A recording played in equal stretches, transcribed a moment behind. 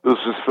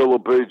is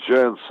Philip H.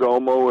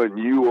 Anselmo, and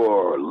you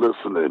are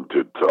listening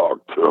to Talk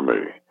to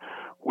Me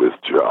with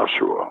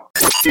Joshua.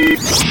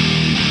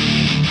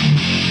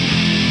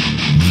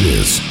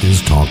 This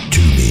is Talk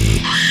to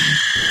Me,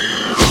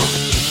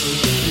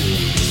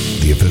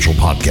 the official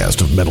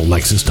podcast of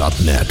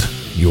MetalNexus.net.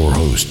 Your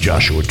host,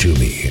 Joshua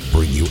Toomey,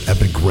 bring you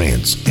epic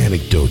rants,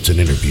 anecdotes, and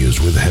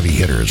interviews with heavy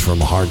hitters from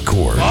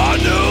hardcore A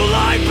new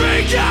life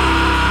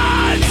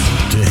begins!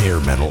 to hair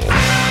metal.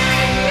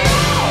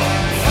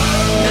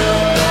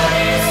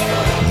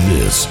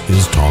 This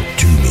is Talk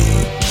to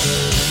Me.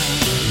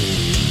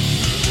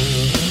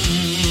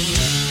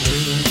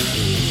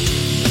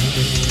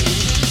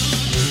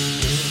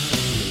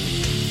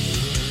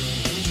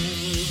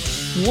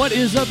 What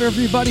is up,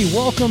 everybody?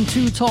 Welcome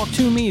to Talk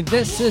to Me.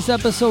 This is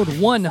episode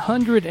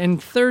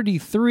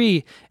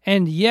 133,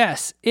 and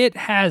yes, it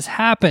has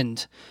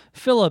happened.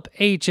 Philip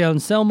H.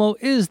 Anselmo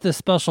is the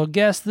special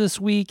guest this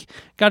week.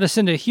 Got to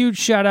send a huge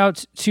shout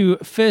out to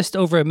Fist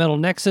over at Metal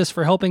Nexus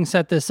for helping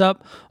set this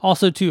up.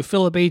 Also to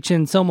Philip H.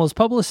 Anselmo's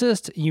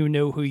publicist, you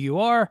know who you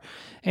are.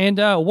 And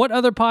what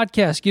other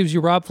podcast gives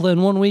you Rob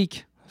Flynn one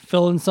week,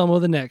 Phil Anselmo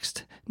the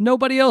next?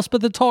 Nobody else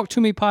but the Talk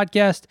to Me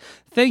podcast.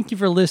 Thank you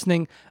for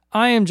listening.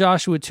 I am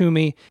Joshua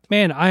Toomey.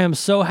 Man, I am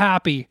so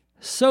happy.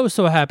 So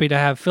happy to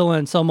have Phil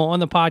Anselmo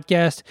on the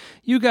podcast.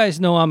 You guys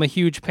know I'm a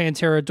huge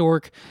Pantera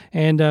dork,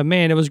 and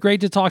man, it was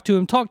great to talk to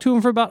him. Talked to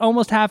him for about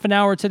almost half an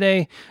hour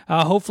today.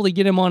 Hopefully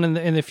get him on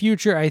in the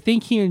future. I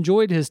think he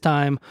enjoyed his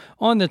time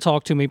on the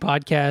Talk to Me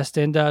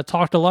podcast and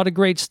talked a lot of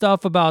great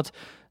stuff about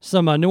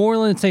some New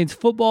Orleans Saints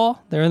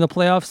football. They're in the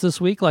playoffs this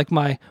week, like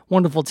my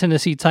wonderful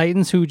Tennessee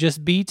Titans, who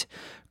just beat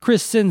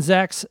Chris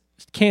Czynszak's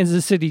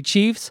Kansas City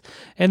Chiefs.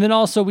 And then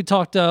also we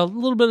talked a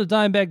little bit of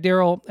Dimebag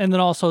Darrell, and then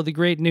also the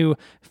great new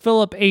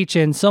Philip H.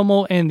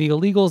 Anselmo and the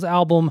Illegals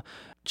album,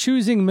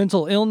 Choosing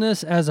Mental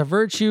Illness as a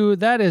Virtue.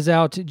 That is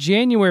out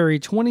January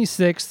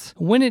 26th.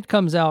 When it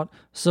comes out,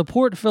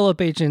 support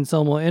Philip H.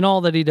 Anselmo and all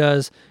that he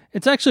does.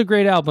 It's actually a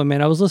great album,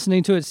 man. I was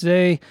listening to it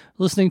today,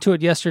 listening to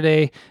it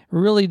yesterday,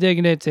 really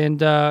digging it,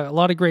 and a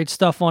lot of great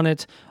stuff on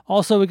it.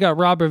 Also, we got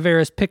Rob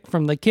Rivera's pick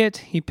from the kit.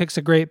 He picks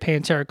a great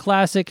Pantera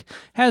classic,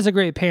 has a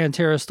great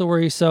Pantera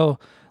story, so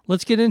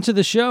let's get into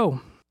the show.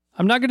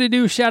 I'm not going to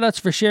do shout-outs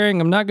for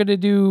sharing. I'm not going to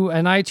do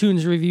an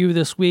iTunes review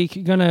this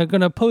week.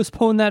 Gonna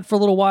postpone that for a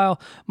little while.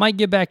 Might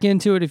get back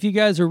into it. If you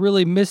guys are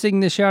really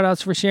missing the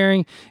shout-outs for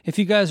sharing, if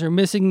you guys are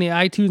missing the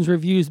iTunes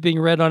reviews being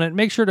read on it,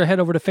 make sure to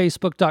head over to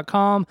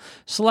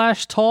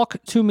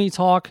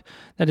facebook.com/talktometalk.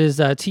 That is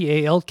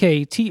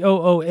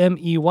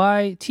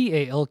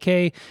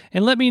TalkToomey,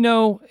 and let me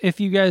know if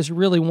you guys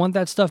really want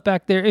that stuff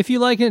back there. If you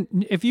like it,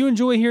 if you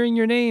enjoy hearing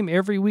your name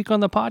every week on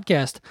the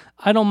podcast,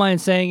 I don't mind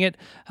saying it.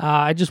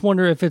 I just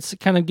wonder if it's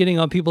kind of getting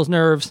on people's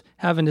nerves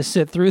having to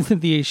sit through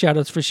the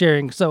shout-outs for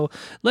sharing. So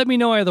let me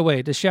know either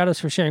way. Does shout-outs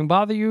for sharing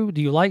bother you?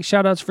 Do you like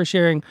shout-outs for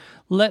sharing?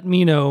 Let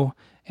me know,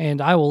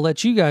 and I will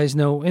let you guys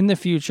know in the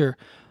future.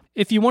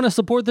 If you want to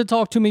support the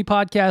Talk to Me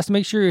podcast,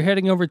 make sure you're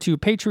heading over to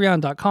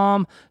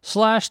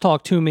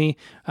patreon.com/talktome.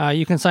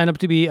 You can sign up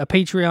to be a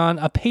patron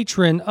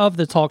of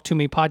the Talk to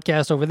Me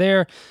podcast over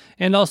there.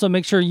 And also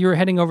make sure you're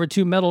heading over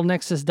to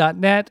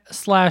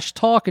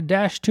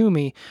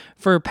metalnexus.net/talk-to-me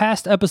for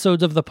past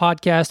episodes of the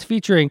podcast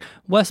featuring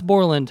Wes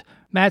Borland,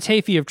 Matt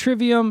Hafey of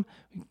Trivium.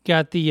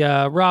 Got the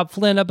Rob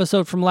Flynn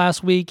episode from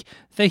last week.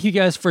 Thank you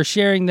guys for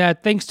sharing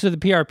that. Thanks to the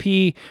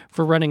PRP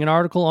for running an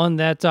article on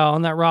that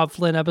Rob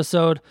Flynn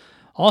episode.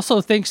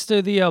 Also, thanks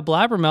to the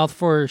Blabbermouth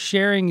for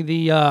sharing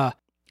the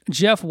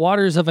Jeff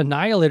Waters of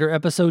Annihilator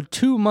episode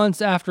 2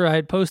 months after I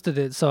had posted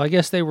it. So I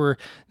guess they were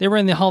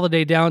in the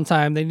holiday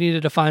downtime. They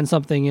needed to find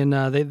something,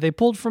 and they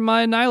pulled from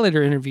my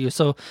Annihilator interview.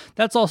 So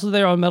that's also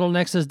there on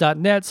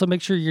MetalNexus.net. So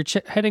make sure you're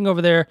heading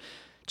over there,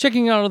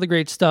 checking out all the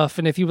great stuff.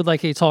 And if you would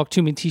like a Talk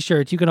to Me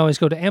t-shirt, you can always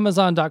go to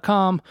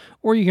Amazon.com,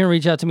 or you can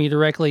reach out to me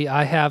directly.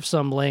 I have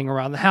some laying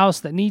around the house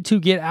that need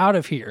to get out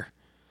of here.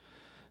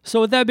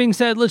 So with that being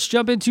said, let's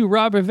jump into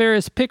Rob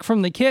Rivera's pick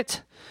from the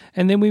kit,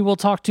 and then we will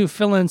talk to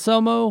Phil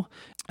Anselmo,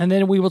 and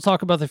then we will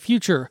talk about the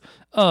future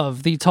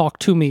of the Talk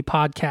to Me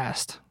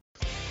podcast.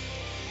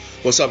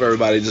 What's up,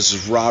 everybody? This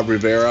is Rob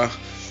Rivera,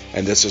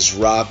 and this is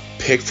Rob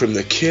Pick from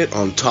the Kit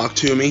on Talk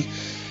to Me.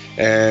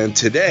 And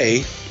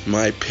today,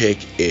 my pick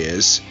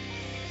is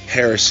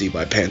Heresy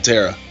by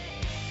Pantera,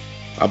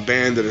 a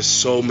band that is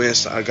so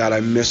missed.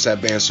 I miss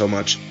that band so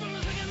much.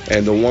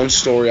 And the one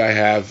story I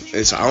have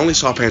is I only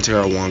saw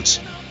Pantera once.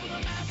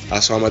 I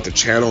saw them at the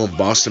Channel in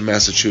Boston,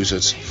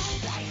 Massachusetts.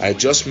 I had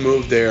just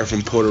moved there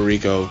from Puerto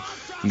Rico,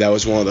 and that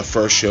was one of the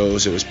first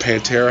shows. It was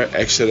Pantera,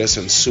 Exodus,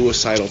 and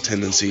Suicidal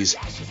Tendencies.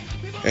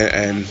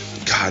 And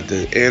God,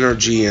 the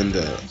energy and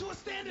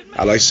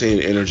I like saying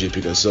energy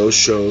because those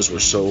shows were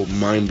so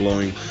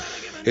mind-blowing.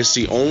 It's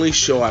the only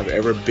show I've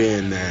ever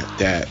been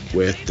that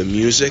with the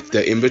music,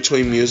 the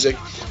in-between music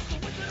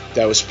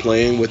that was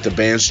playing with the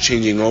bands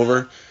changing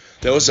over.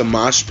 There was a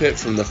mosh pit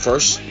from the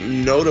first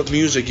note of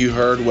music you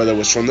heard, whether it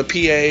was from the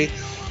PA,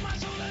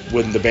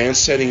 when the band's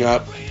setting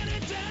up,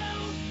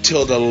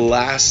 till the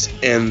last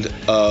end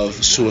of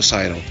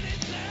Suicidal.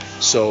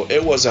 So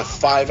it was a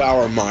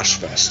 5-hour mosh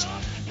fest.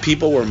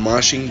 People were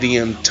moshing the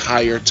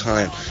entire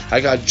time.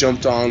 I got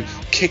jumped on,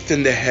 kicked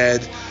in the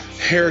head.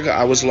 Had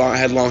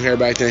long hair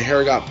back then.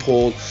 Hair got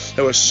pulled.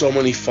 There were so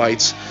many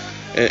fights,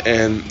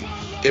 and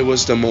it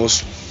was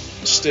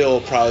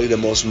probably the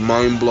most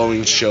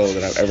mind-blowing show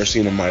that I've ever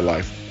seen in my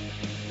life.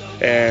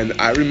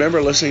 And I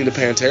remember listening to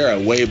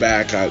Pantera way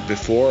back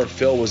before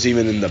Phil was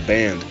even in the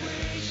band.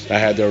 I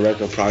had their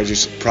record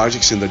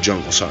Projects in the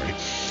Jungle,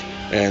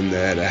 and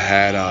that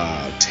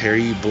had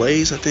Terry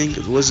Blaze, I think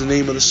was the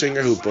name of the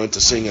singer, who went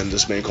to sing in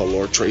this band called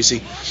Lord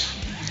Tracy.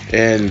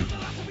 And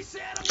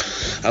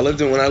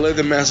when I lived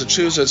in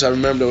Massachusetts, I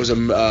remember there was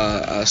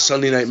a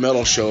Sunday night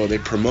metal show. They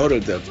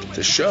promoted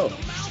the show.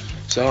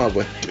 So it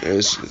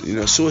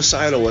was,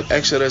 Suicidal with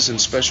Exodus and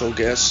special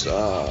guest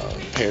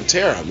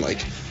Pantera. I'm like,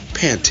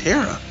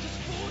 Pantera?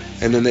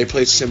 And then they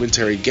played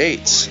Cemetery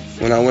Gates.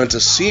 When I went to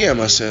see him,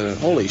 I said,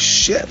 holy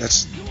shit,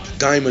 that's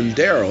Diamond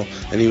Darrell,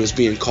 and he was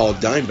being called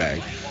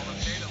Dimebag.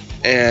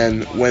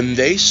 And when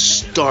they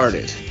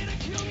started,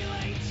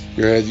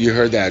 you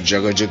heard that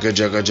jugga jugga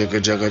jugga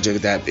jugga jugga jugga,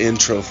 that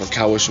intro for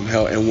Cowboys from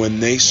Hell, and when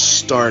they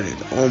started,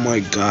 oh my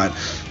God,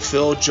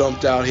 Phil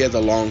jumped out. He had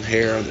the long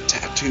hair and the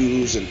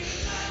tattoos, and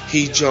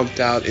he jumped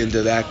out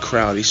into that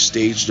crowd. He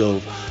stage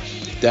dove.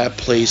 That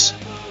place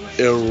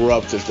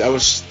erupted. That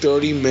was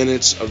 30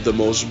 minutes of the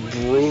most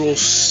brutal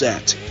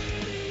set.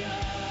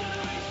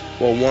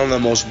 Well, one of the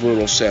most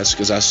brutal sets,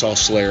 because I saw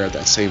Slayer at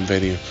that same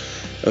venue.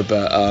 But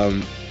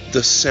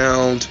the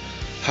sound,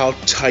 how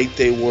tight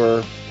they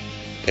were,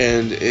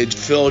 and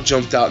Phil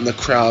jumped out in the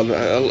crowd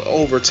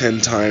over 10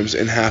 times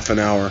in half an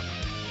hour.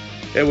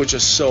 It was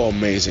just so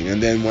amazing.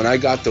 And then when I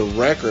got the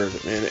record,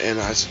 and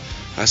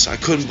I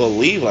couldn't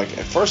believe, like,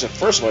 at first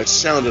of all, it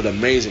sounded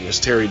amazing as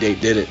Terry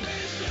Date did it.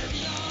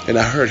 And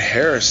I heard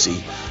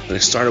Heresy, and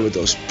it started with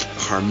those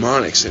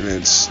harmonics, and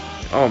it's,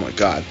 oh my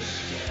God.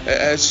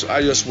 I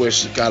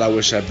wish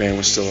that band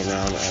was still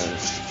around.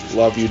 I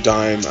love you,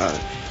 Dime.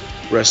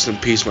 Rest in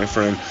peace, my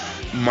friend.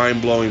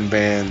 Mind-blowing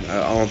band.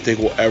 I don't think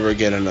we'll ever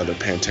get another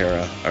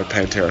Pantera or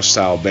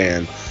Pantera-style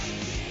band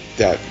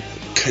that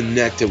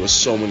connected with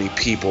so many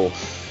people,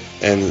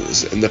 and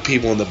the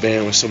people in the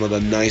band were some of the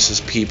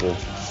nicest people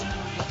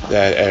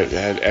that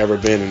had ever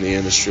been in the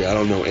industry. I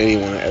don't know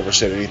anyone that ever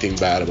said anything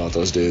bad about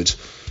those dudes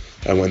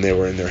when they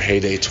were in their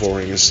heyday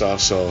touring and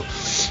stuff. So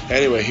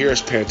anyway,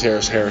 here's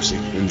Pantera's Heresy.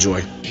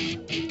 Enjoy.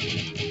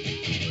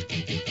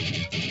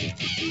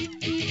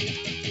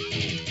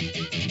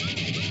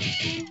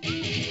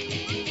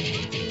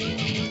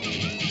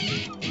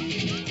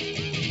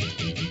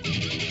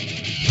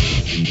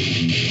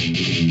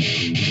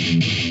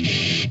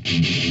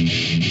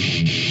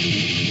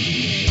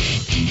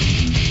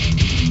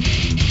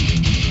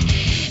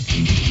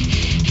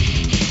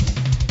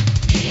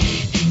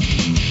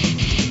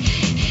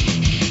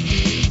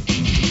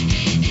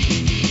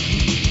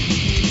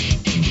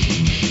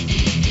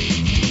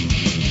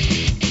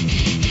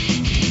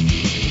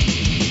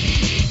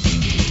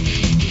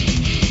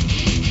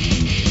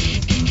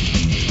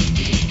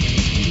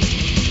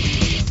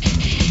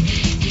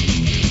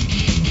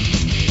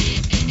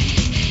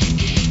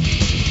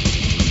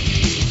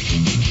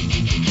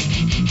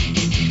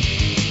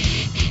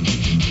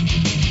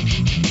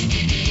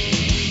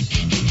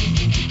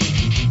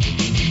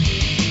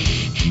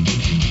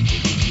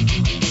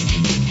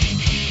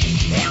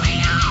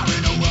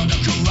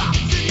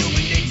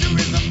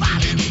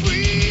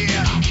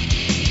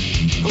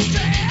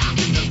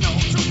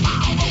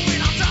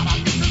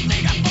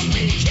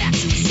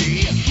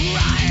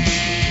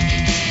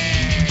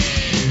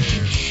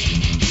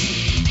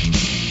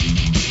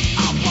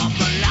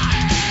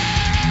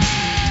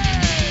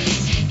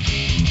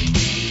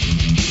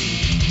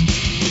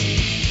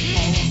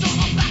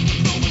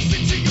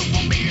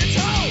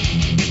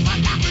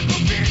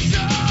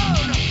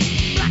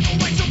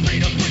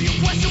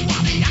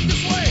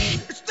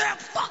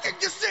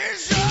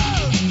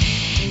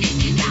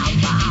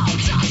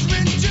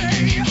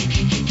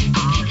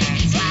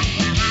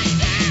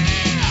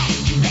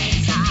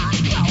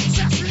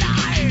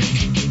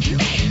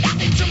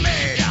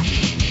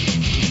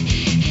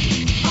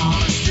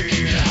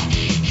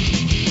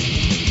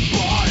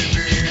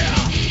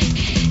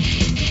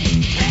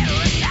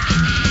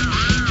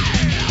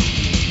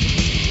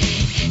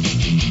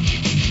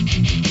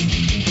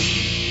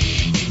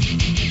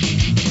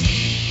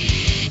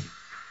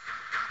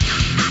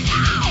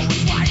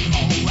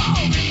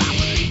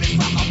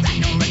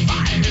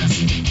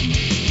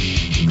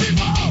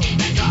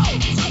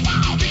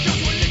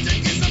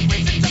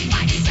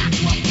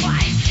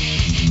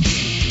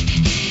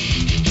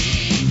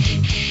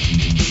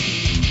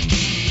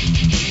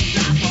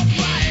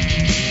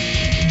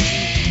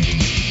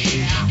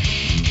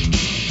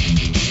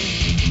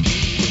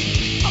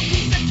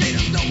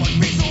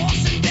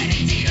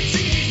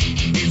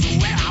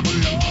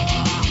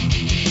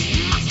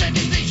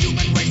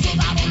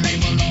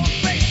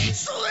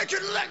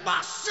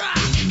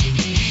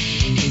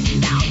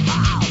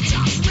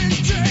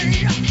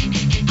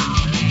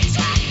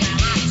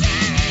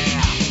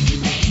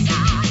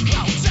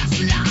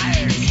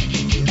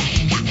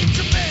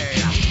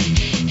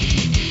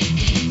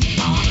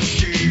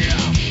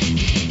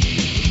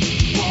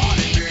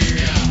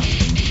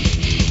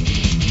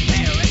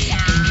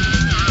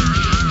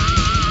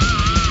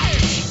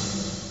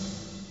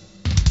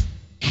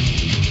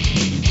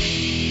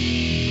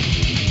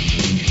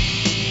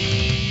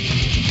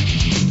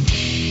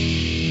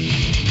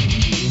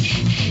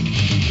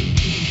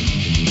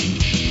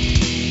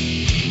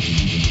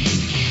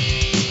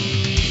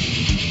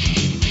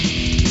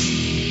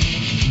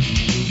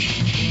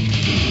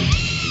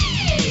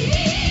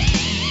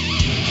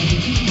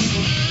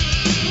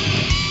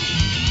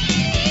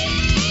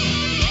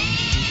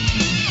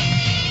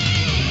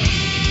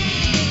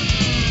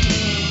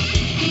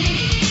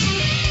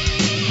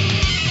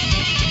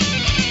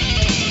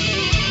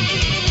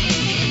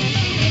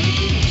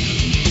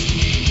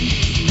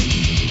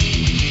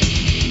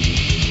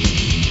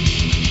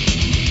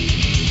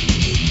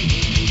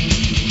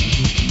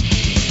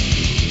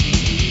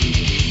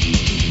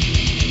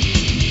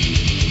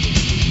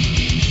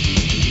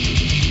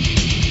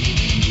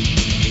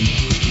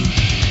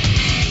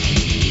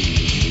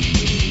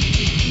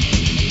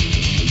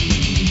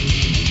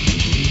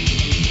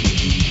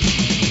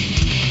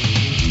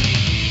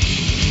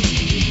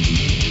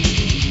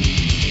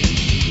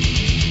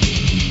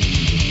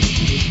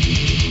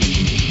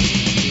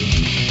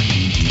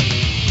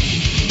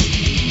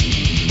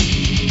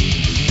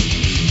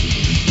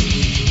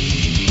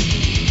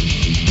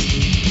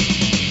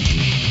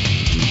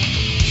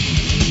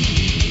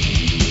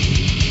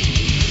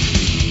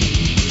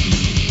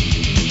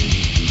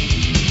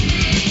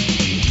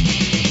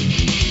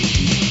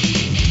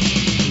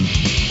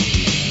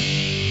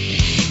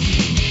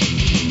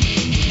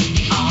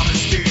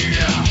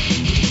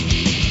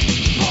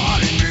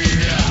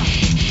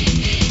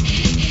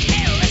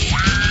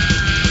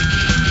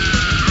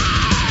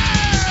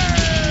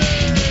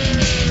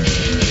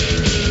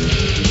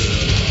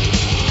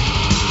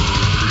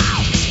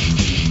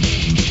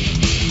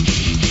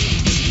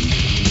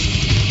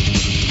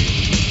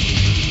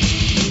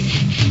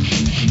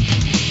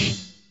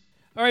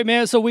 right,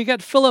 man. So we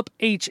got Philip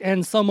H.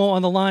 Anselmo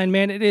on the line,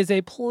 man. It is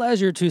a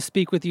pleasure to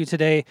speak with you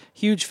today.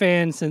 Huge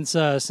fan since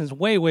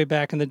way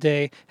back in the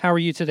day. How are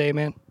you today,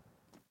 man?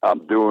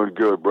 I'm doing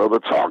good, brother.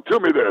 Talk to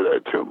me there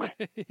to me.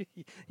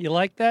 You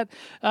like that?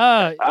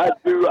 I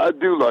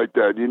do like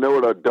that. You know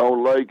what I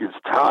don't like is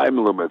time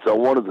limits. I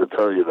wanted to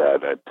tell you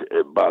that.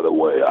 By the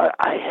way,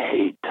 I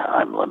hate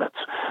time limits.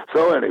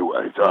 So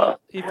anyways,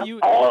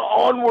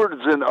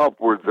 onwards and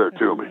upwards there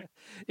to me.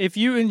 If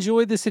you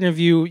enjoyed this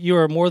interview, you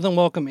are more than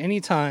welcome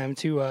anytime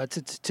to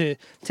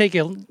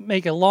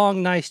make a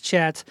long, nice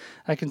chat.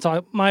 I can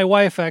talk. My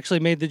wife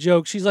actually made the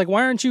joke. She's like,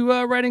 "Why aren't you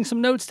writing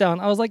some notes down?"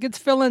 I was like, "It's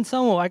Phil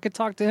Anselmo. I could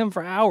talk to him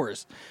for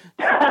hours."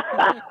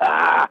 I'm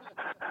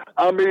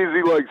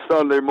easy like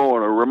Sunday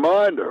morning.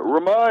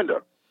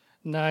 Reminder.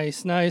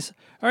 Nice. All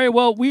right,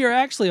 well, we are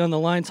actually on the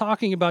line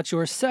talking about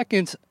your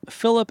second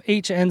Philip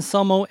H.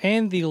 Anselmo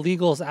and the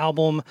Illegals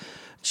album,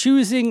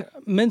 Choosing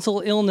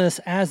Mental Illness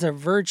as a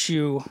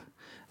Virtue.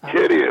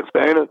 Hideous,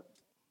 ain't it?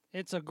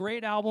 It's a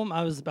great album.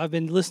 I've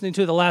been listening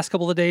to it the last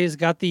couple of days.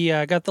 Got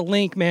the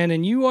link, man,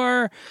 and you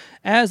are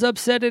as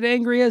upset and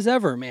angry as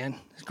ever, man.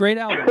 It's a great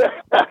album.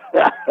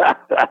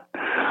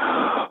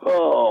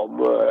 Oh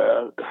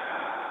man.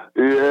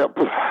 Yep,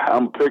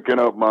 I'm picking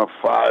up my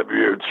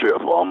 5-year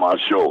chip on my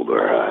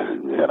shoulder.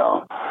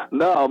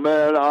 No,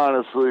 man.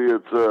 Honestly,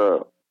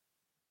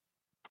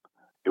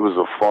 it was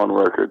a fun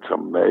record to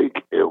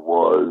make. It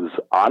was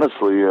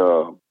honestly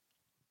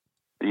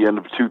the end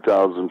of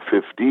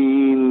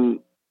 2015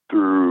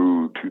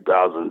 through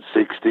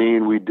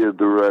 2016. We did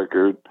the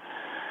record,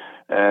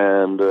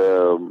 and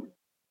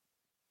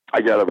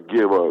I got to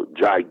give a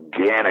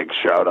gigantic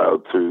shout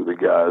out to the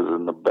guys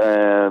in the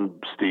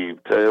band: Steve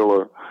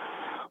Taylor,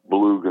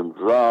 Blue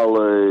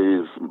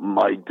Gonzalez,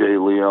 Mike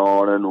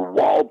DeLeon, and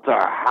Walter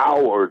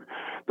Howard.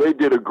 They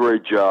did a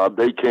great job.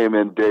 They came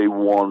in day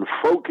one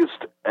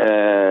focused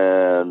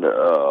and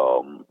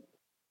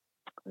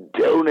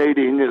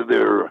donating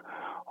their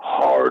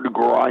hard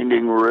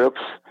grinding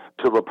riffs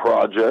to the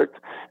project,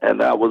 and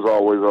that was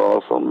always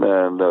awesome,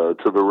 and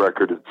to the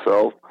record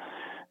itself.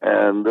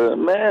 And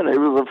man, it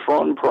was a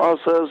fun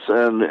process,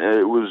 and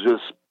it was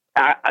just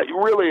I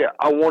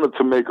wanted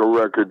to make a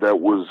record that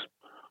was,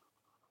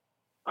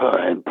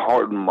 and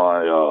pardon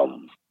my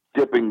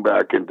dipping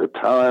back into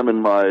time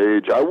and my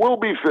age. I will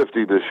be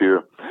 50 this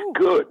year.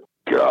 Good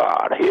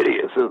God,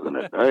 hideous, isn't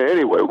it?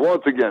 Anyway,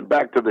 once again,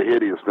 back to the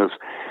hideousness.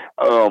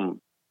 I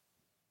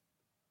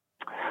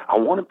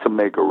wanted to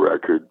make a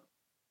record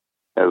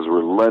as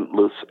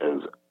relentless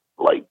as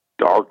like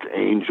Dark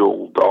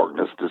Angel,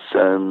 Darkness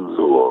Descends,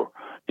 or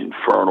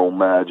Infernal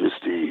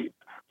Majesty,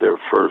 their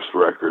first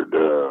record,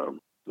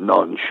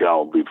 None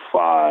Shall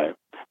Defy,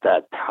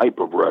 that type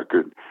of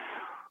record.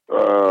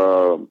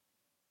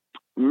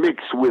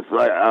 Mixed with,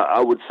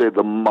 I would say,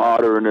 the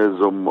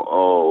modernism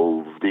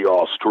of the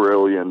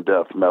Australian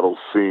death metal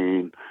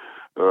scene,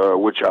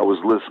 which I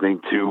was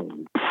listening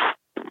to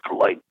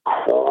like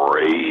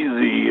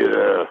crazy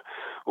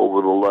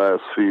over the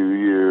last few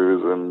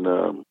years.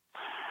 And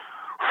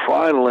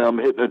finally, I'm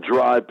hitting a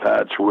dry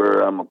patch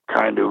where I'm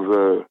kind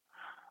of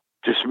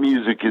just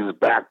music is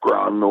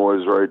background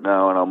noise right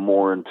now, and I'm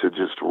more into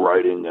just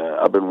writing.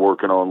 I've been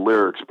working on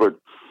lyrics, but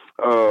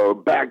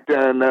back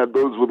then,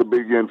 those were the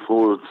big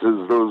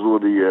influences. Those were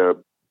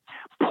the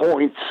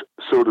points,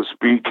 so to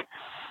speak.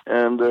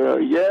 And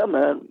yeah,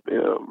 man,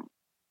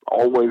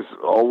 always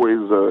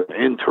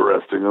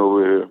interesting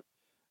over here.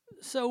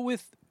 So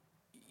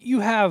you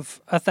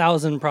have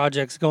 1,000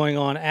 projects going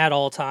on at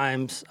all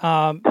times.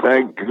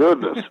 Thank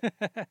goodness.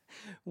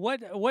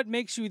 What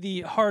makes you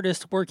the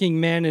hardest working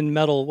man in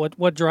metal?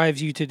 What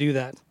drives you to do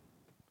that?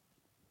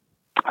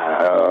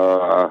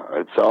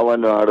 It's all I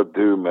know how to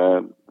do,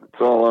 man.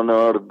 It's all I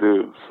know how to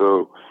do.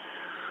 So,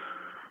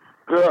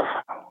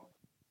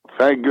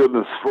 thank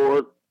goodness for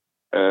it.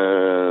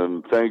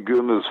 And thank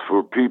goodness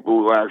for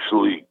people who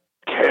actually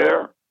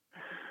care.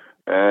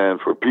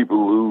 And for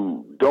people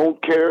who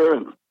don't care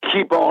and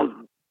keep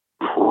on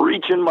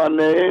preaching my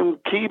name,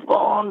 keep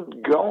on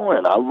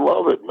going. I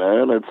love it,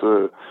 man. It's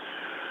a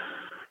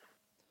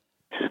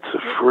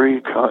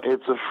free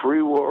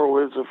world.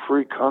 It's a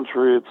free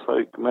country. It's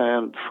like,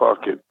 man,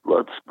 fuck it.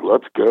 Let's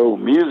go.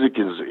 Music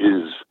is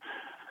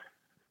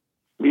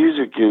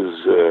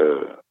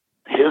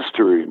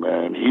history,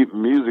 man.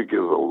 Music is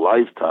a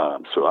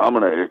lifetime. So I'm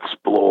going to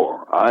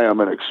explore. I am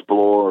an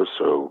explorer,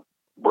 so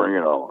bring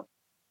it on.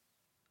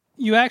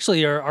 You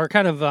actually are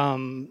kind of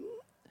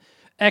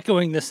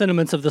echoing the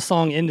sentiments of the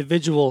song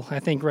Individual, I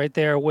think, right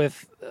there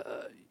with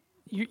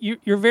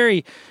you're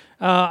very...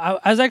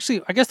 I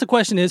guess the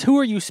question is, who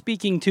are you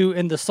speaking to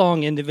in the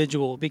song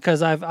Individual?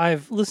 Because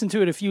I've listened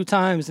to it a few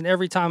times, and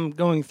every time I'm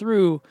going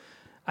through,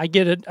 I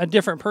get a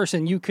different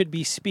person you could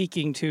be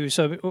speaking to.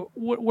 So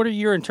what are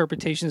your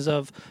interpretations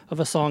of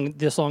the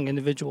song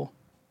Individual?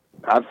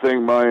 I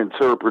think my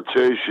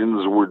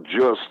interpretations were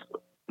just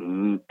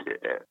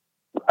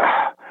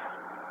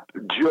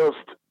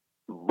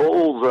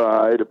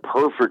bullseyed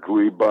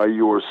perfectly by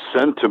your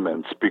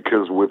sentiments,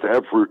 because with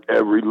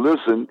every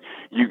listen,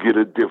 you get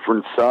a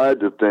different side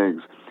to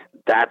things.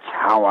 That's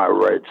how I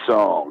write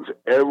songs.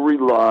 Every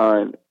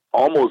line,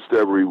 almost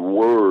every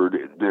word,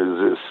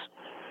 there's this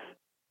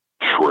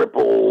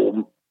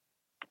triple,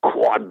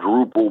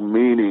 quadruple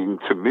meaning,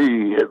 to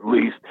me at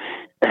least.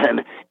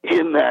 And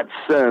in that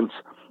sense,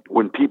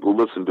 when people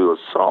listen to a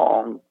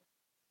song,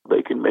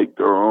 they can make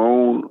their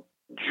own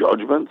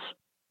judgments.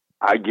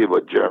 I give a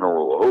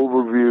general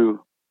overview,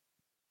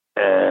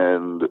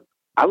 and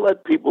I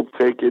let people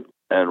take it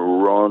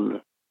and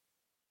run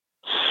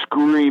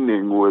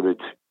screaming with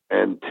it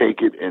and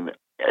take it in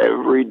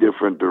every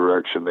different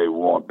direction they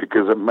want.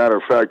 Because, as a matter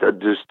of fact, I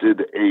just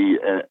did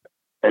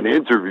an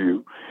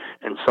interview,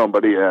 and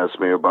somebody asked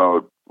me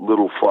about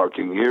Little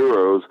Fucking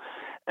Heroes,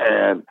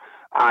 and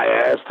I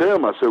asked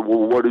him, I said,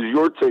 well, what is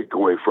your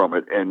takeaway from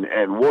it? And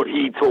what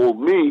he told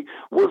me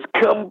was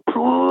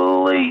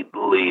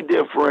completely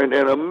different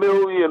and a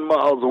million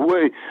miles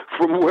away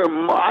from where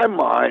my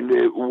mind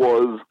it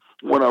was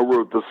when I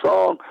wrote the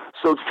song.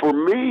 So for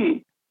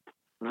me,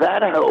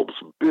 that helps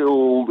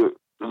build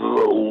the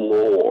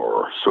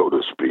lore, so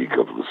to speak,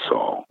 of the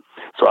song.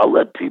 So I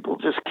let people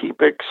just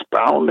keep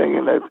expounding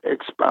and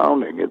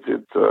expounding.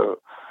 It's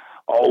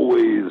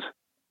always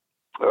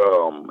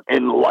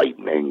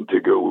enlightening to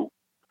go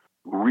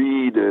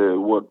read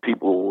what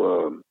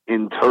people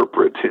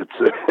interpret.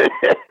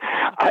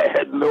 I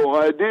had no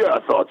idea. I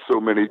thought so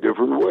many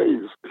different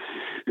ways.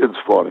 It's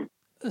funny.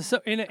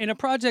 So in a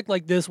project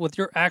like this with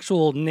your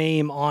actual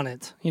name on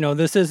it,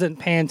 this isn't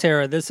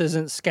Pantera, this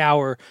isn't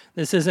Scour,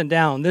 this isn't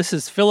Down, this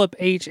is Philip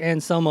H.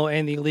 Anselmo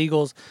and the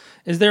Illegals.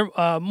 Is there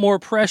more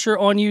pressure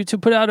on you to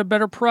put out a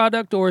better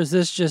product, or is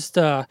this just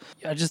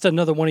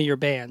another one of your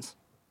bands?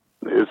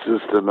 It's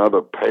just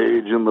another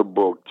page in the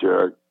book,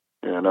 Jack.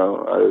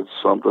 It's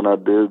something I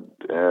did,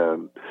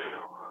 and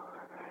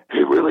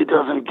it really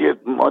doesn't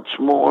get much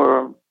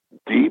more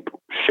deep,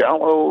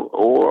 shallow,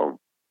 or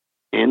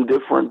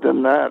indifferent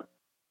than that.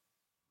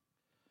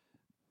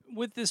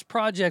 With this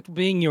project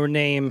being your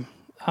name,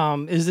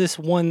 is this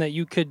one that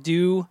you could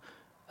do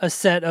a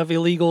set of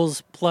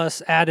Illegals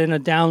plus add in a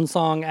Down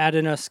song, add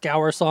in a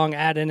Scour song,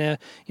 add in a,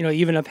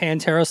 even a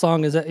Pantera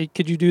song?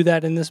 Could you do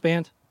that in this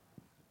band?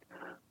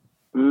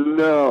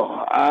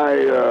 No,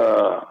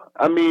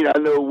 I mean, I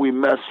know we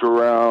messed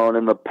around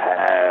in the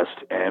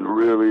past, and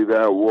really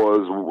that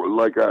was,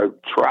 like I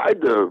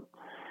tried to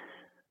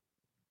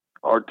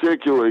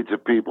articulate to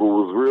people,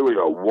 was really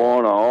a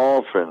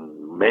one-off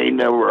and may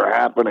never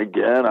happen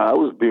again. I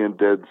was being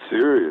dead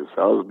serious.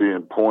 I was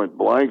being point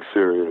blank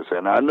serious.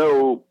 And I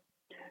know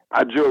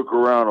I joke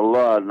around a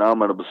lot, and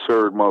I'm an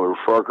absurd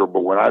motherfucker,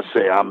 but when I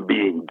say I'm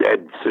being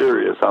dead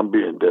serious, I'm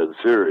being dead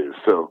serious.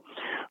 So,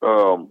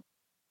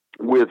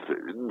 with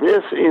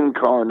this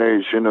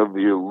incarnation of the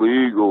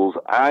Illegals,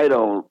 I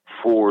don't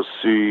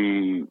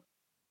foresee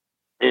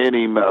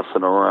any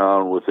messing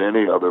around with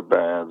any other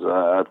bands.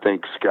 I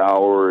think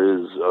Scour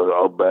is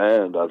a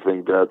band. I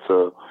think that's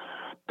a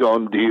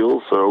done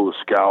deal. So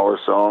Scour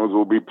songs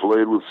will be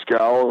played with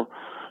Scour,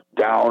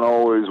 Down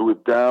always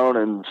with Down,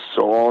 and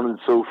so on and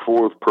so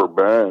forth per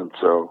band.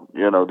 So, the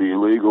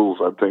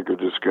Illegals, I think, are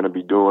just going to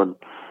be doing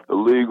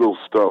illegal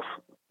stuff.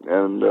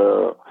 And,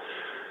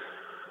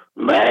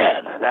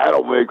 man,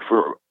 that'll make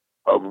for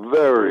a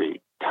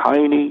very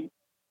tiny,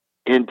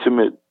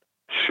 intimate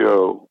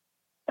show,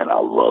 and I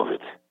love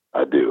it.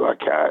 I do. I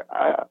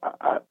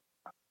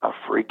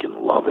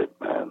freaking love it,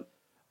 man.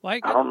 I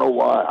don't know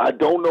why.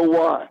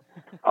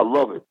 I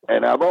love it.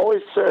 And I've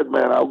always said,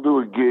 man, I'll do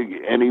a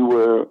gig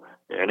anywhere,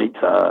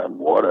 anytime,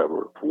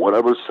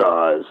 whatever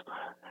size.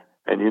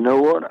 And you know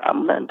what? I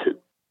meant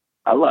it.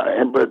 I like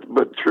it.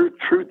 But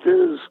truth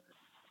is,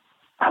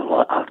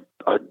 I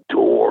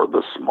adore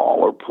the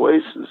smaller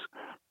places.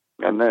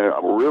 And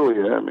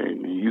really, I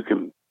mean, you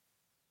can,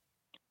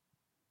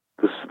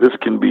 this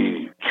can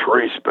be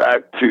traced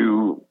back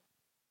to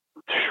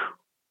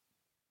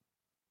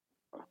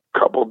a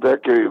couple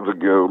decades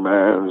ago,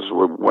 man. This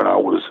was when I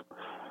was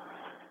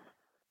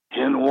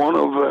in one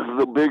of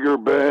the bigger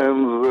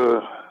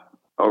bands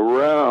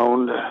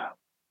around.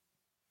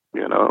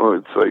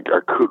 It's like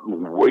I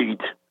couldn't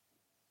wait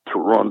to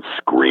run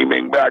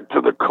screaming back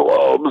to the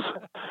clubs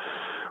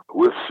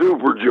with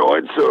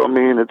Superjoint. So I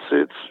mean,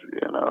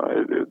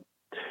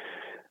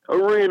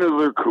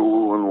 arenas are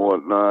cool and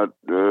whatnot.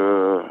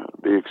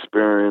 The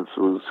experience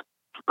was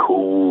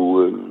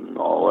cool and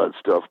all that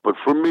stuff. But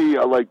for me,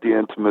 I like the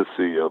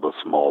intimacy of a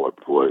smaller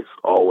place.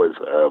 Always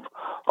have,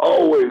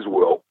 always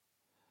will.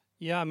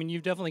 Yeah, I mean,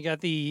 you've definitely got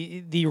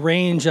the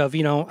range of,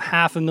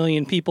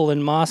 500,000 people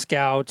in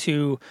Moscow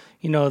to,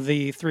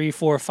 the 300,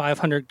 400,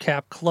 500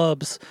 cap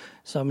clubs.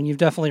 So, I mean, you've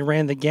definitely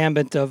ran the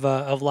gambit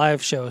of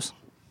live shows.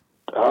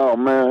 Oh,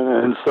 man,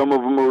 and some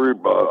of them are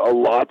a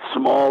lot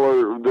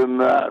smaller than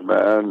that,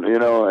 man,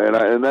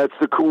 and that's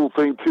the cool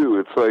thing, too.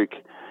 It's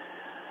like,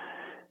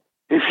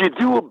 if you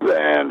do a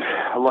band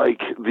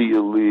like the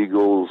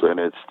Illegals, and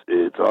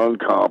it's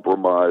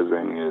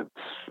uncompromising,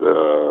 it's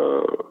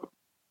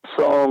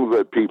songs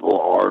that people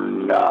are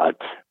not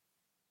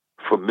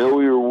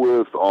familiar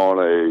with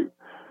on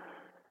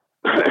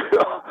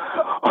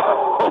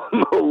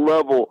on the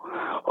level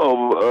of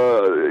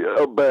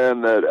a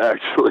band that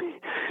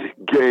actually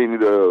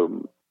gained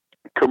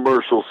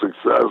commercial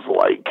success,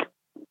 like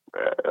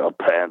a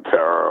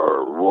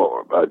Pantera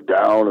or a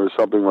Down or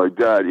something like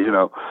that.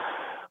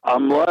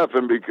 I'm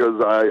laughing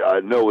because I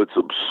know it's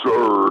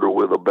absurd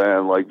with a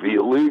band like the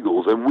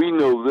Illegals, and we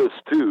know this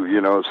too,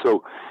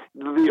 so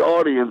the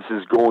audience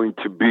is going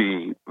to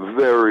be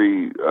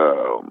very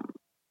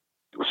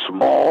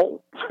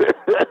small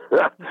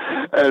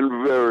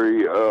and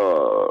very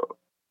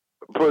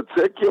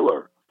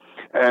particular.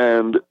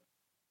 And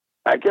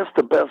I guess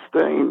the best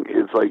thing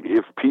is, like,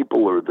 if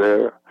people are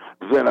there,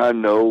 then I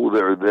know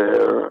they're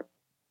there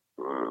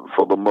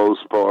for the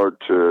most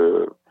part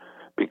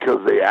because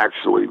they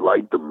actually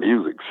like the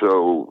music.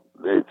 So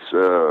it's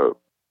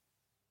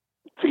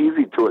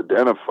easy to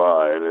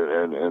identify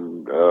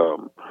and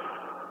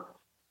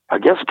I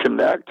guess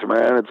connect,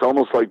 man. It's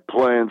almost like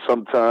playing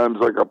sometimes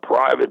like a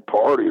private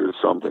party or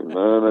something,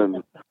 man.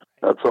 And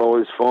that's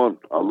always fun.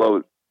 I love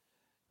it.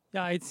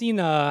 Yeah, I'd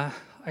seen, I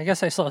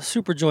guess I saw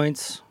Super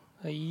Joints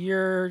a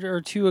year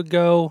or two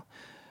ago.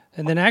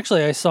 And then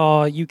actually I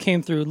saw you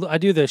came through, I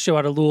do the show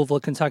out of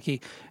Louisville,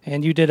 Kentucky,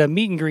 and you did a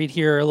meet and greet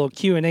here, a little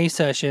Q&A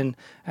session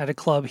at a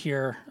club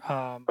here.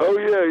 Oh,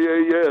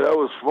 yeah. That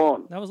was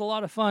fun. That was a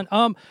lot of fun.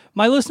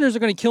 My listeners are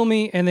going to kill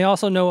me, and they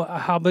also know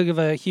how big of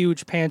a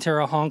huge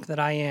Pantera honk that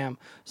I am.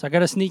 So I got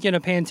to sneak in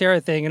a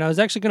Pantera thing, and I was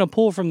actually going to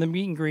pull from the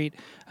meet and greet.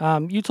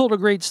 You told a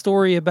great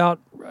story about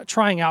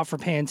trying out for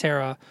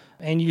Pantera,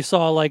 and you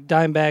saw like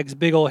Dimebag's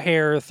big old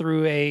hair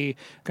through a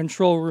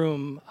control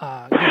room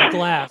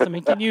glass. I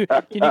mean, can you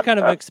kind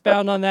of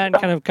expound on that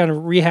and kind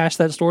of rehash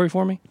that story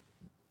for me?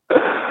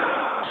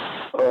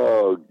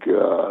 Oh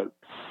God,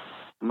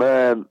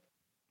 man!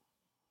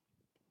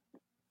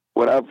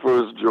 When I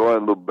first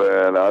joined the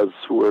band, I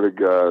swear to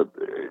God,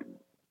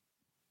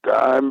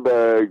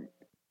 Dimebag.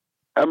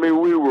 I mean,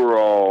 we were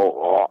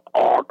all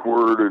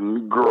awkward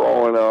and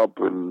growing up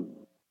and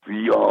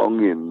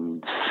young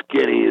and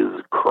skinny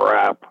as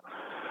crap.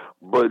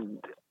 But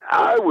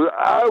I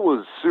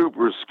was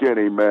super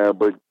skinny, man.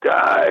 But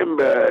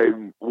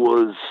Dimebag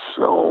was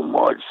so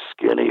much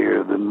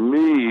skinnier than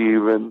me,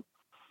 even.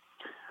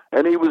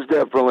 And he was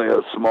definitely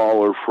a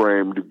smaller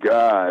framed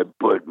guy.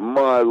 But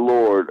my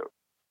Lord,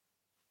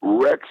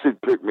 Rex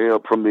had picked me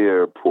up from the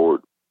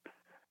airport.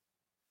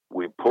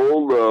 We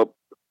pulled up.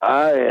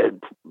 I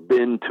had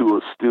been to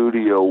a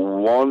studio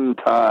one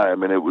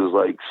time, and it was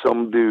like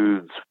some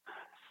dude's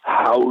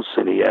house,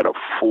 and he had a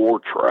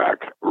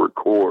 4-track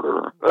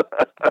recorder.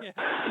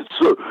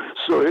 So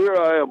here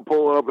I am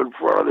pulling up in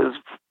front of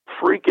this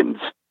freaking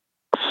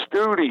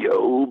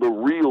studio, the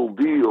real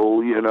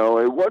deal.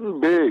 It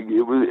wasn't big.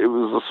 It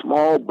was a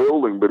small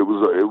building, but it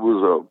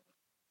was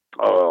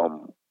a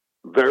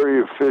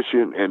very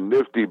efficient and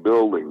nifty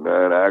building,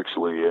 man.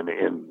 Actually,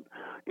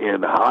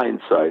 in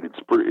hindsight,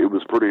 it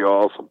was pretty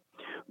awesome.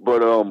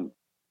 But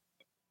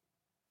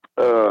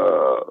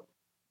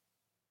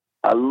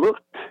I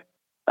looked.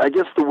 I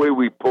guess the way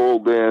we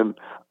pulled in,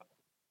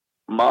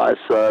 my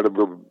side of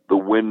the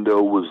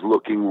window was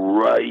looking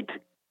right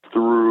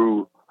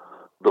through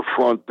the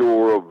front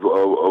door of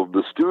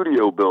the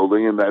studio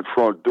building, and that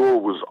front door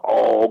was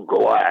all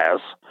glass,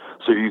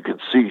 so you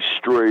could see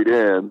straight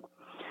in.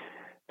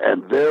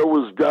 And there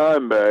was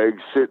Dimebag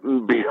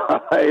sitting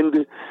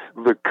behind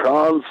the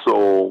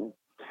console,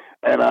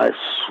 and I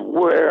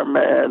swear,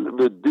 man,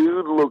 the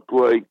dude looked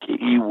like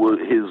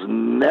his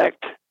neck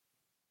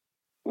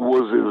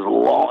was as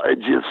long,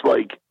 just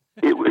like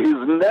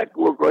his neck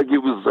looked like it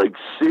was like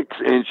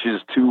 6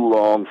 inches too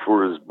long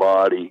for his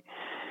body,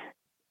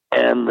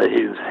 and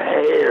his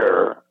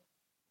hair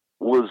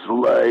was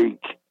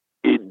like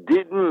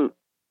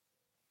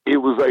it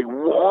was like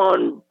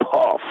one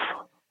puff.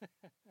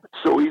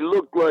 So he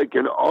looked like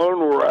an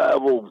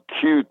unraveled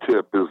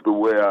Q-tip is the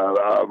way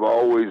I've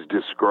always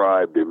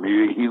described him.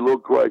 He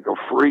looked like a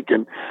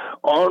freaking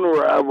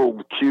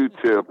unraveled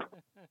Q-tip.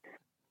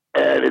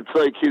 And it's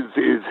like his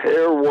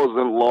hair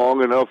wasn't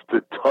long enough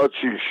to touch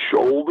his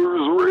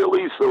shoulders,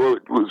 really. So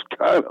it was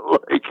kind of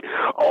like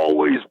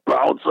always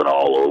bouncing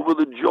all over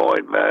the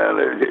joint, man.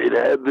 It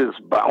had this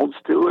bounce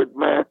to it,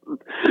 man.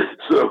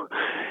 So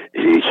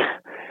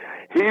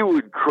he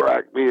would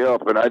crack me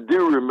up. And I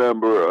do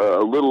remember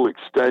a little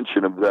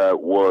extension of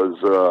that was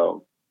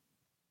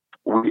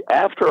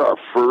after our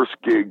first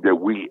gig that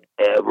we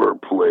ever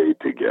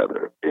played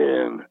together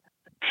in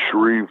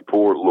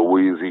Shreveport,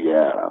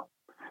 Louisiana.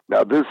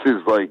 Now, this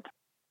is like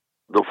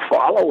the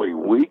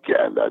following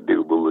weekend, I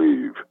do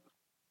believe,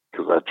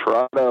 because I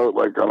tried out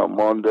like on a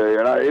Monday,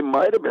 and it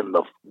might have been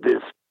the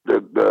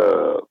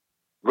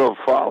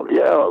following.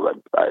 Yeah,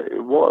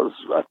 it was.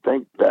 I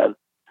think that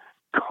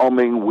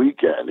coming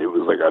weekend, it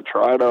was like I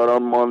tried out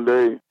on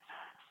Monday,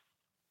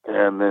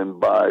 and then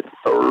by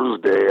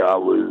Thursday, I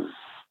was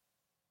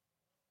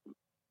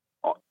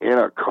in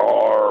a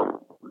car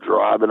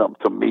driving up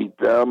to meet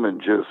them and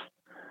just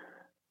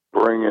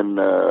bringing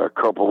a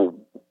couple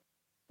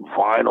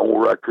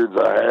vinyl records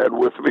I had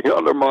with me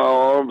under my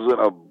arms and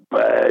a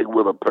bag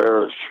with a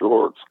pair of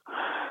shorts.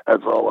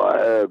 That's all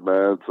I had,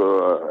 man.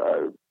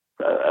 So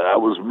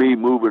that was me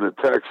moving to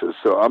Texas.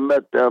 So I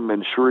met them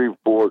in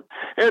Shreveport.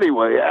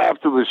 Anyway,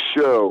 after the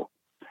show,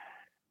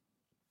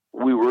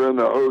 we were in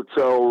the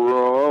hotel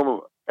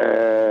room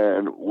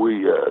and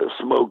we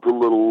smoked a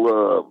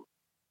little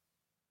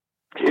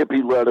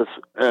hippie lettuce,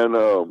 and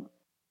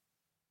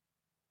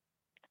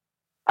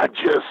I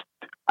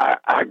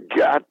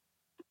got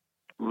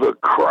the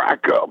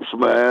crack ups,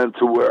 man,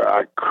 to where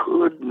I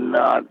could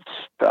not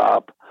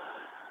stop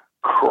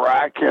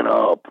cracking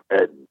up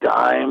at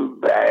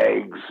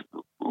Dimebag's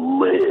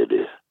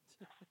lid.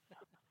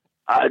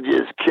 I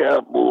just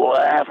kept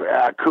laughing.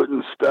 I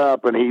couldn't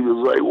stop, and he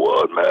was like,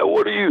 "What, man?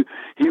 What are you?"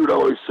 He would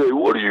always say,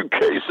 "What are you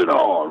casing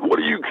on? What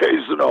are you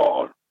casing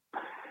on?"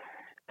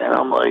 And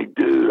I'm like,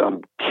 "Dude,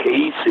 I'm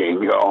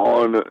casing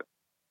on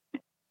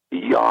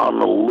yon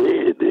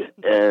lid."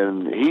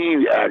 And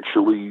he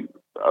actually,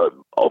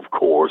 of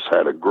course,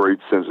 had a great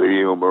sense of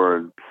humor,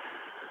 and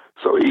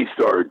so he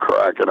started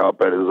cracking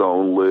up at his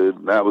own lid,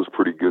 and that was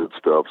pretty good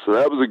stuff. So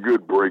that was a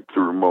good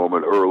breakthrough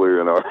moment very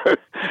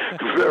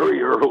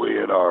early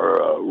in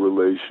our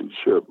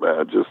relationship,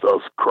 man. Just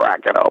us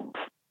cracking up,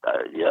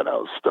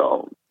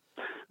 stone.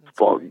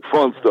 Fun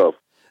stuff.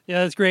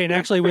 Yeah, that's great. And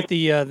actually, with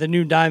the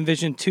new Dime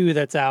Vision 2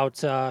 that's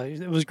out,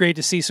 it was great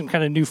to see some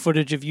kind of new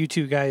footage of you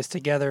two guys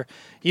together.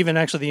 Even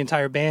actually the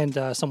entire band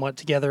somewhat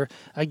together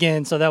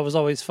again. So that was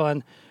always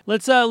fun.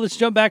 Let's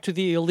jump back to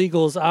the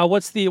Illegals.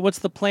 What's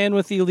the plan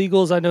with the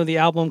Illegals? I know the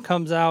album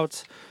comes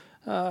out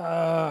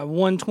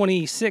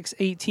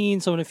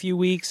 1/26/18, so in a few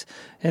weeks.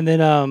 And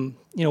then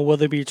will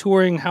they be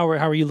touring? How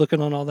are you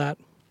looking on all that?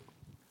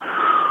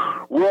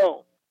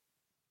 Well,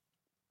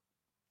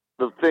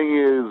 the thing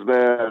is,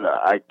 man,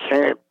 I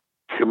can't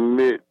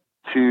commit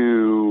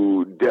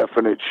to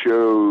definite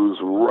shows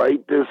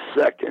right this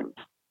second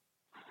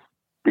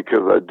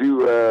because I do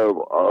have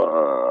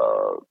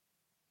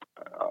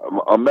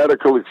a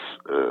medical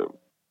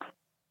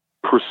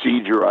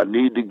procedure I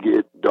need to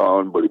get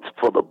done, but it's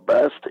for the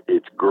best.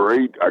 It's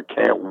great. I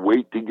can't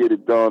wait to get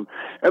it done.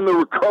 And the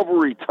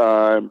recovery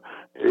time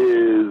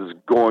is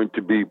going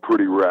to be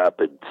pretty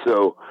rapid.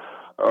 So,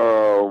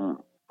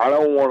 I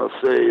don't want to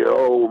say,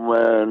 oh,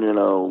 man,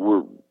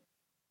 we're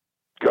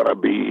going to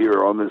be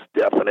here on this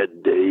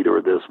definite date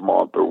or this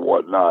month or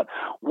whatnot.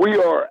 We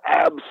are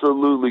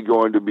absolutely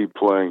going to be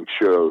playing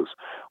shows,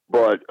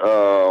 but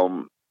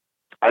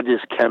I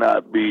just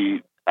cannot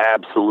be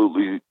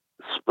absolutely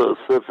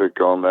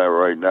specific on that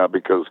right now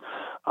because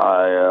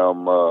I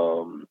am,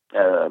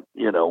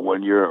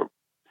 when you're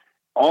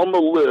on the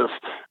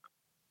list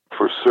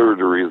for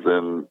surgeries,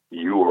 then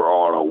you are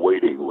on a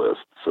waiting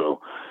list.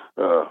 So,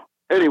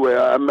 anyway,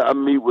 I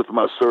meet with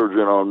my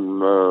surgeon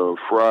on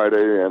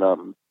Friday, and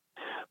I'm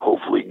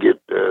hopefully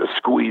get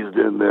squeezed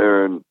in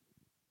there and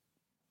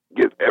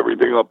get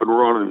everything up and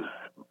running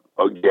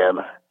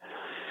again,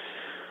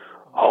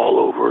 all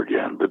over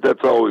again. But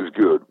that's always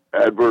good.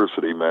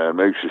 Adversity, man,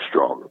 makes you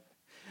stronger.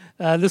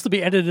 This will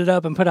be edited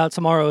up and put out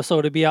tomorrow, so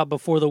it'll be out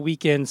before the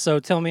weekend. So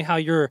tell me how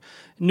your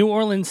New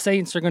Orleans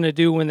Saints are going to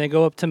do when they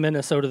go up to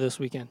Minnesota this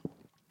weekend.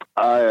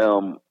 I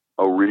am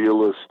a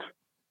realist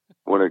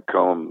when it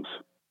comes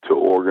to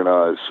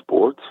organized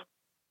sports.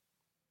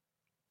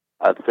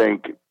 I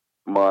think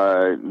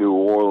my New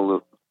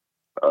Orleans,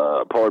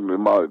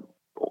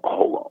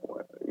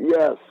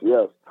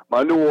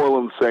 my New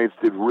Orleans Saints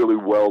did really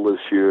well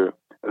this year.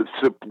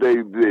 They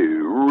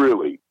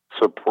really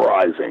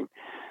surprising.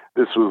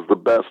 This was the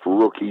best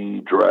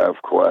rookie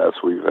draft class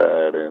we've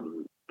had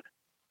in,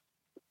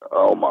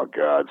 oh my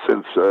God,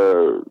 since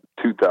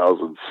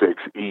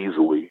 2006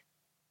 easily.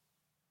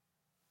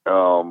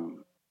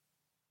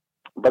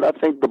 But I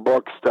think the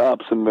buck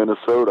stops in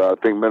Minnesota. I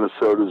think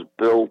Minnesota's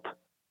built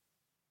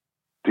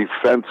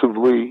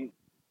defensively.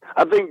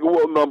 I think,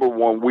 well, number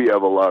one, we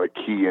have a lot of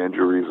key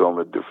injuries on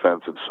the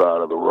defensive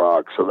side of the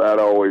rock, so that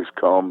always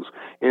comes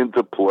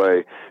into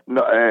play.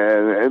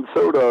 And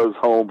so does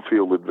home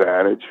field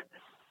advantage.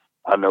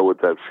 I know what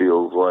that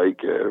feels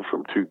like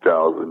from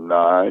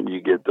 2009.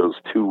 You get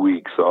those 2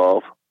 weeks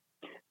off,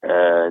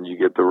 and you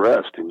get the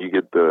rest, and you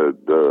get the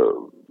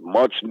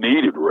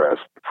much-needed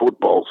rest.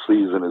 Football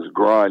season is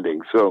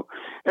grinding. So,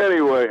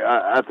 anyway,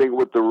 I think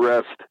with the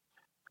rest,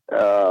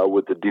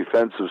 with the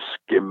defensive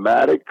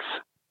schematics,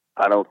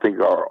 I don't think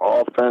our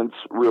offense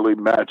really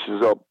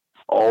matches up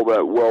all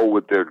that well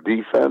with their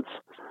defense.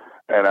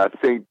 And I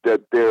think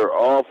that their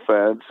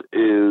offense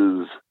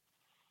is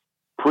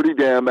pretty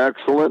damn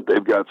excellent.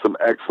 They've got some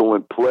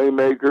excellent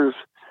playmakers.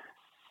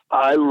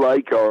 I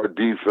like our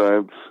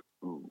defense,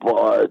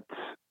 but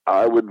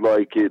I would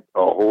like it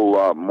a whole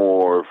lot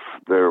more if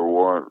there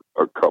weren't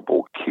a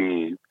couple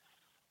key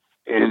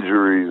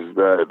injuries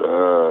that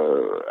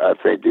I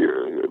think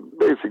are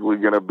basically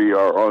going to be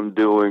our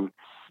undoing.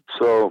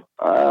 So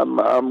I'm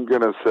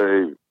gonna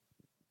say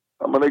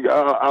I'm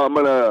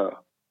gonna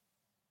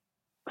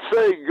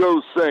say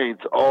go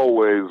Saints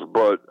always,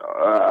 but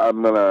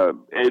I'm gonna,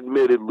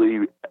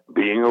 admittedly,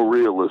 being a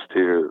realist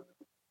here,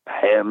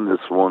 hand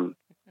this one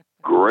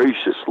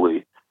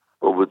graciously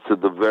over to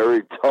the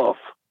very tough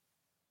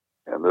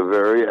and the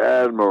very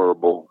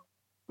admirable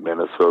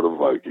Minnesota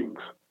Vikings.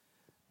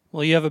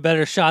 Well, you have a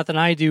better shot than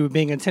I do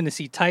being a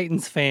Tennessee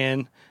Titans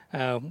fan.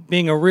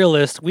 Being a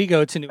realist, we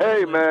go to New England.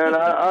 Hey, man,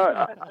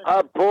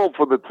 I pull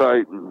for the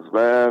Titans,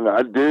 man.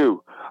 I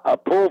do. I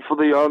pull for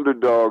the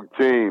underdog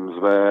teams,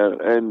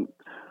 man. And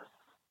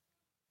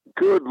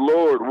good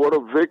Lord, what a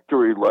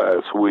victory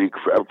last week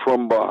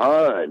from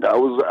behind. I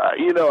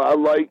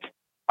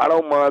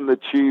don't mind the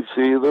Chiefs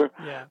either.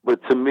 Yeah.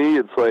 But to me,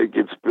 it's like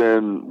it's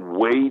been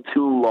way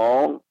too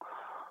long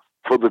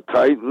for the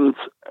Titans,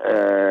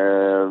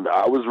 and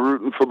I was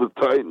rooting for the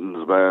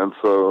Titans, man.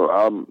 So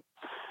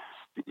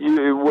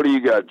what do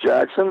you got,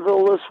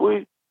 Jacksonville this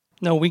week?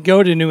 No, we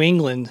go to New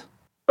England.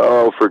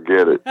 Oh,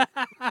 forget it.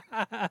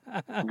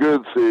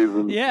 Good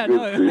season. Yeah,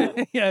 Good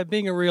season. Yeah,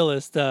 being a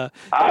realist. It's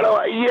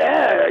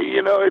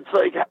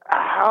like,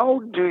 how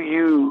do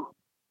you,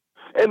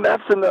 and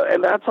that's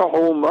a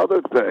whole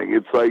nother thing.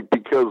 It's like,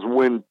 because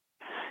when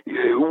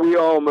we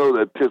all know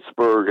that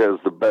Pittsburgh has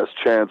the best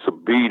chance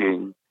of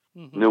beating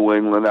New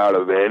England out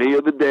of any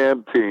of the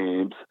damn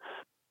teams,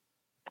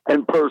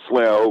 and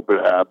personally, I hope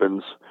it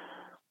happens.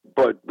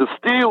 But the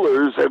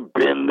Steelers have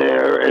been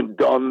there and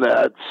done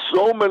that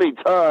so many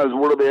times.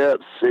 What do they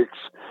have?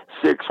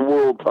 Six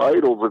world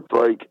titles. It's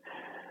like,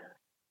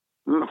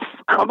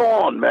 come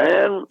on,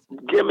 man.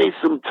 Give me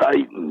some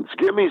Titans.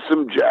 Give me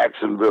some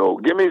Jacksonville.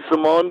 Give me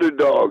some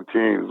underdog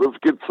teams. Let's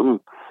get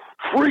some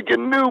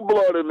freaking new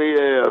blood in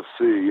the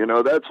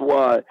AFC. That's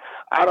why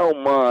I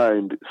don't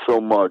mind so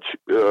much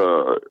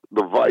the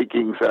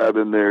Vikings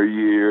having their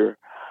year.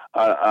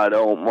 I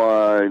don't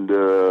mind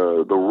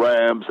the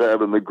Rams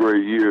having the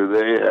great year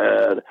they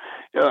had.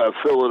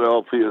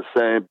 Philadelphia,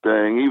 same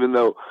thing. Even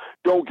though,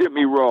 don't get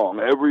me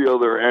wrong, every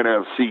other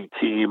NFC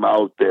team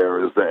out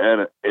there is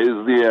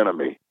the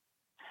enemy,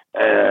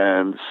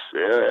 and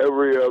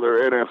every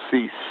other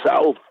NFC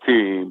South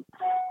team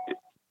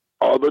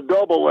are the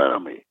double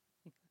enemy.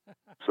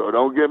 So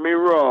don't get me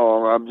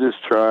wrong. I'm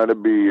just trying to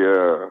be,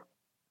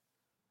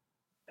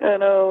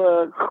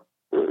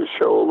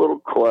 show a little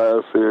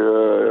class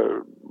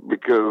here.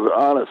 Because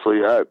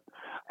honestly,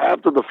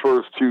 after the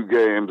first two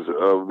games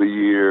of the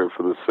year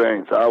for the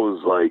Saints, I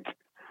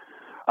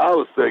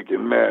was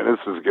thinking, man, this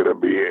is going to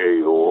be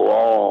a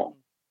long,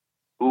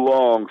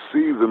 long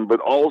season. But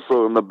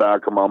also in the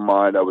back of my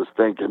mind, I was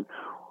thinking,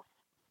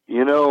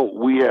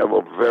 we have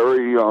a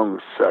very young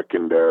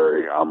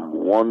secondary. I'm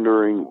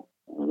wondering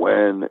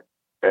when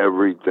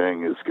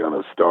everything is going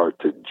to start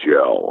to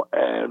gel.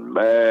 And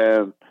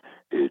man,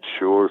 it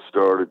sure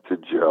started to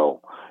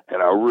gel.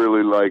 And I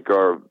really like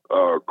our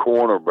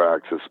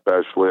cornerbacks,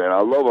 especially, and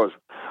I love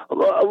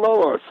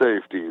our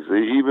safeties.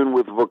 Even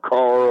with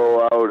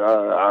Vaccaro out,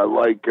 I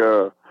like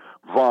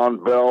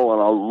Von Bell, and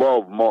I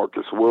love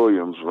Marcus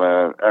Williams,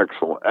 man.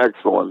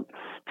 Excellent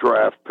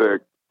draft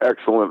pick,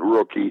 excellent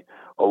rookie,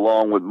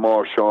 along with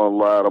Marshawn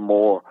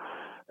Lattimore,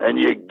 and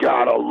you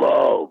gotta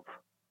love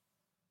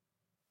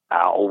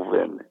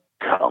Alvin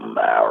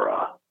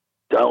Kamara.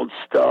 Don't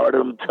start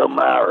him,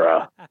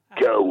 Tamara.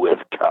 Go with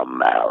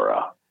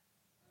Kamara.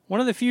 One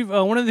of the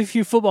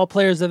few football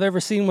players I've ever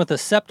seen with a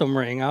septum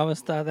ring. I always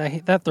thought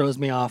that throws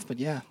me off, but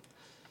yeah.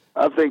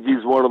 I think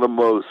he's one of the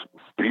most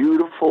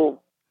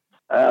beautiful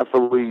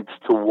athletes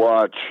to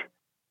watch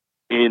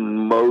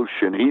in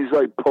motion. He's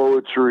like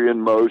poetry in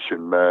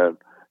motion, man.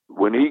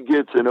 When he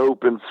gets in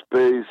open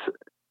space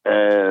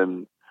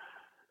and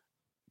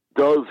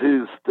does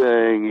his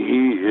thing,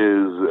 he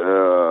is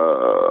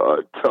a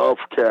tough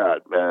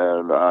cat,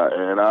 man.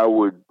 I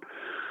would.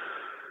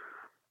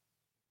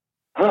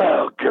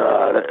 Oh,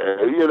 God.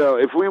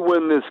 If we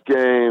win this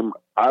game,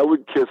 I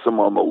would kiss him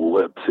on the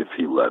lips if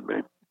he let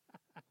me.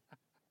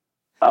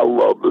 I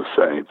love the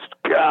Saints.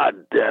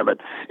 God damn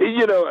it.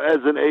 As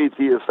an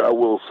atheist, I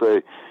will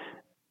say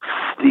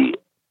the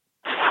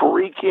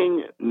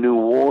freaking New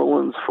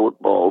Orleans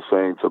football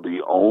Saints are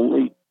the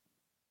only...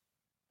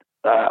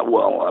 I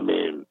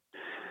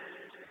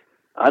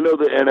know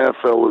the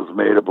NFL is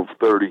made up of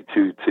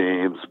 32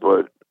 teams,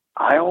 but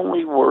I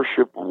only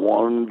worship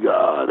one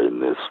God in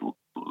this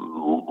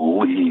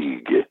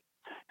league,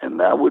 and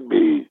that would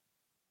be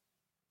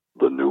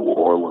the New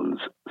Orleans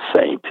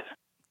Saint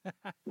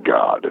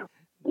God,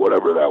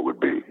 whatever that would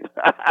be.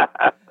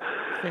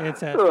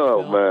 Fantastic.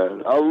 Oh,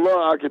 man.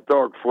 I could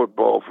talk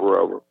football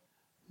forever.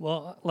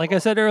 Well, like I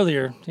said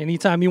earlier,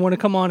 anytime you want to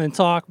come on and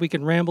talk, we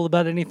can ramble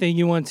about anything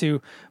you want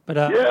to. But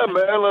yeah,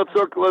 man, let's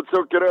hook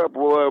it up.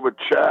 We'll have a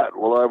chat.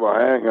 We'll have a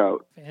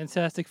hangout.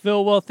 Fantastic,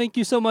 Phil. Well, thank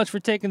you so much for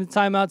taking the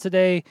time out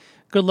today.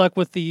 Good luck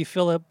with the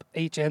Philip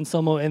H.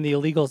 Anselmo and the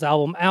Illegals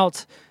album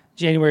out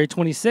January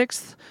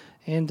 26th.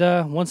 And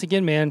once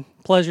again, man,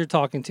 pleasure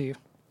talking to you.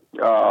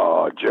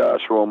 Oh,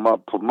 Joshua, my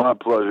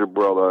pleasure,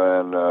 brother.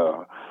 And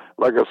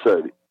like I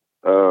said,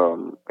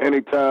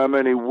 anytime,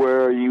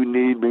 anywhere you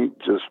need me,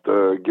 just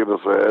give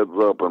us a heads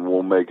up and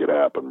we'll make it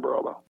happen,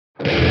 brother.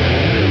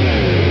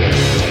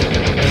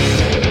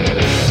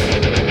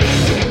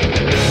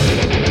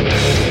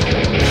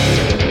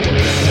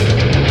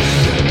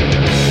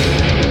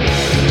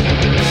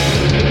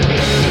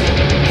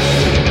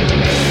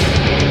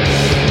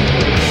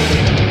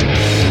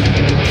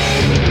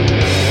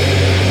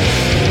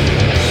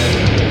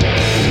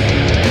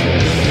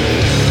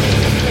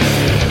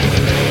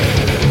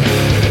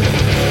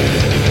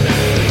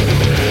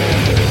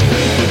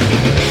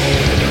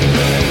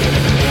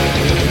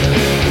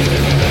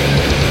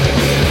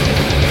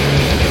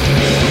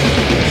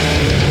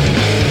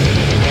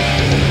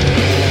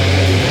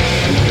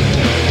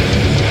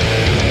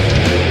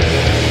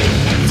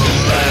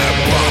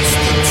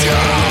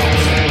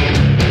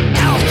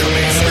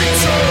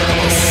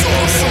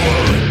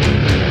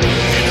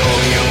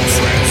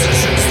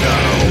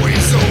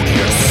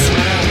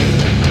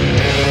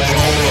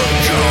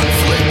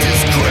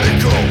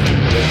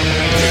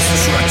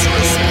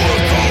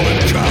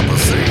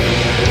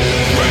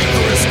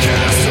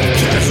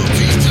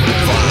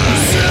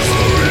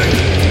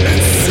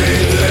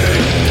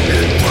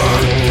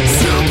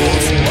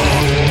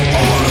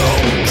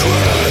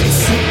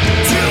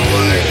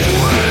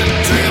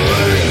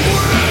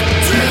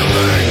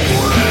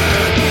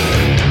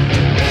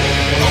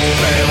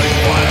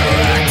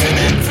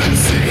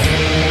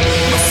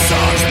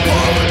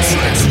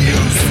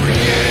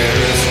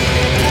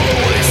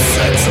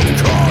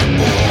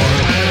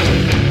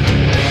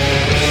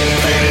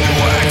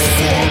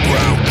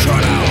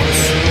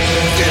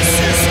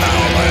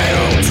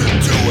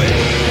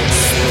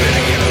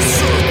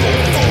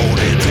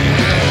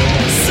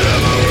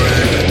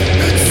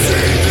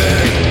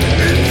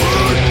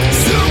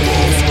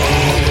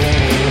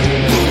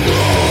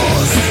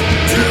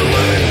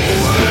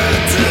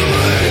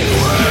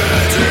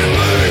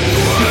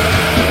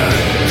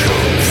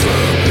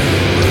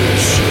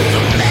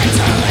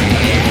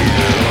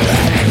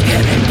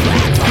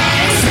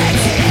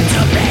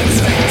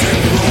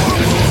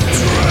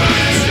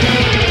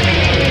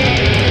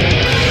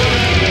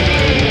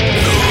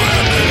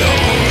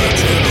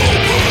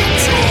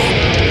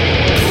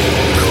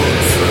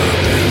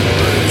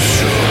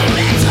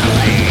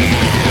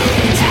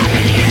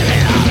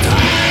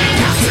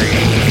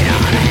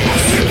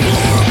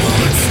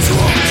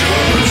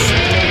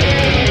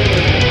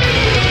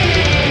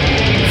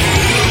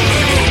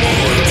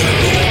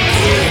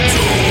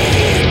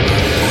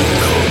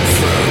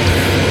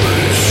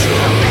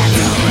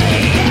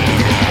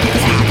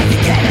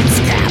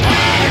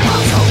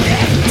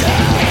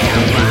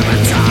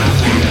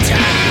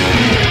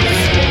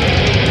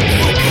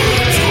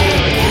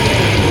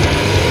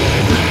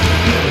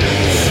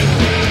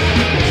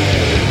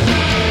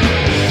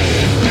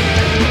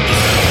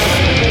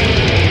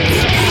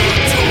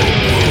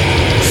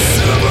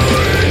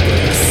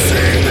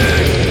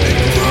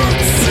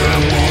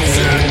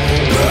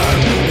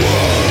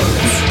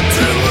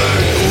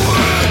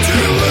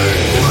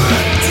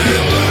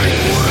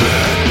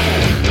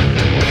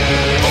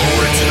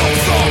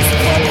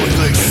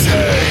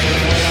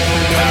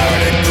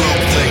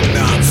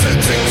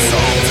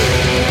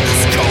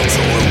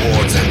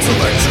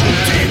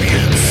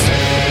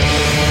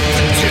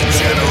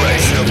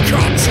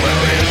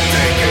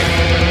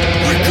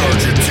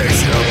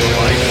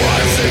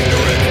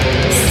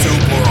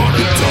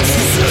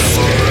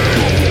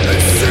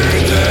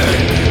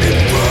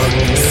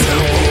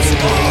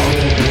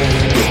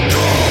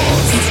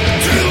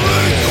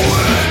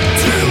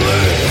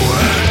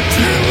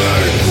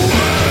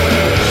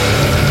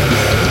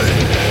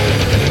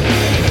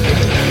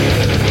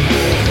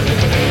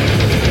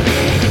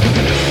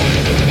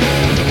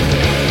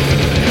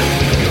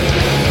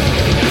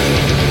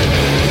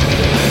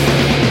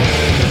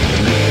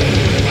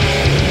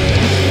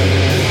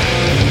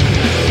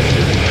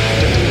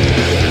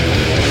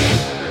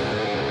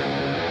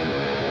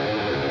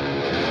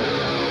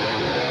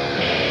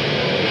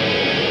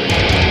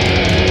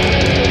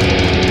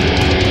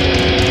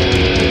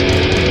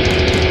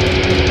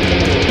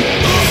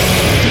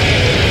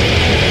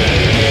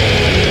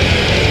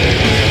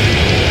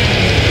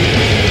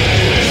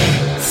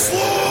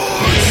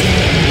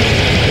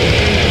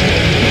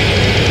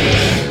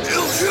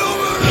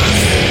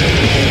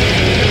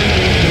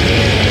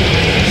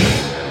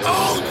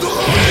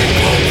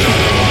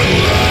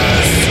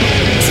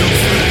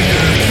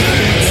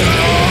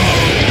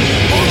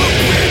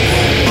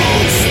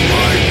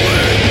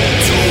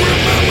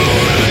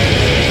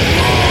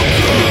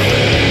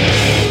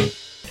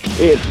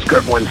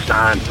 Kurt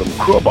Winstein from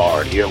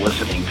Crowbar. You're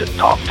listening to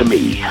Talk to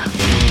Me.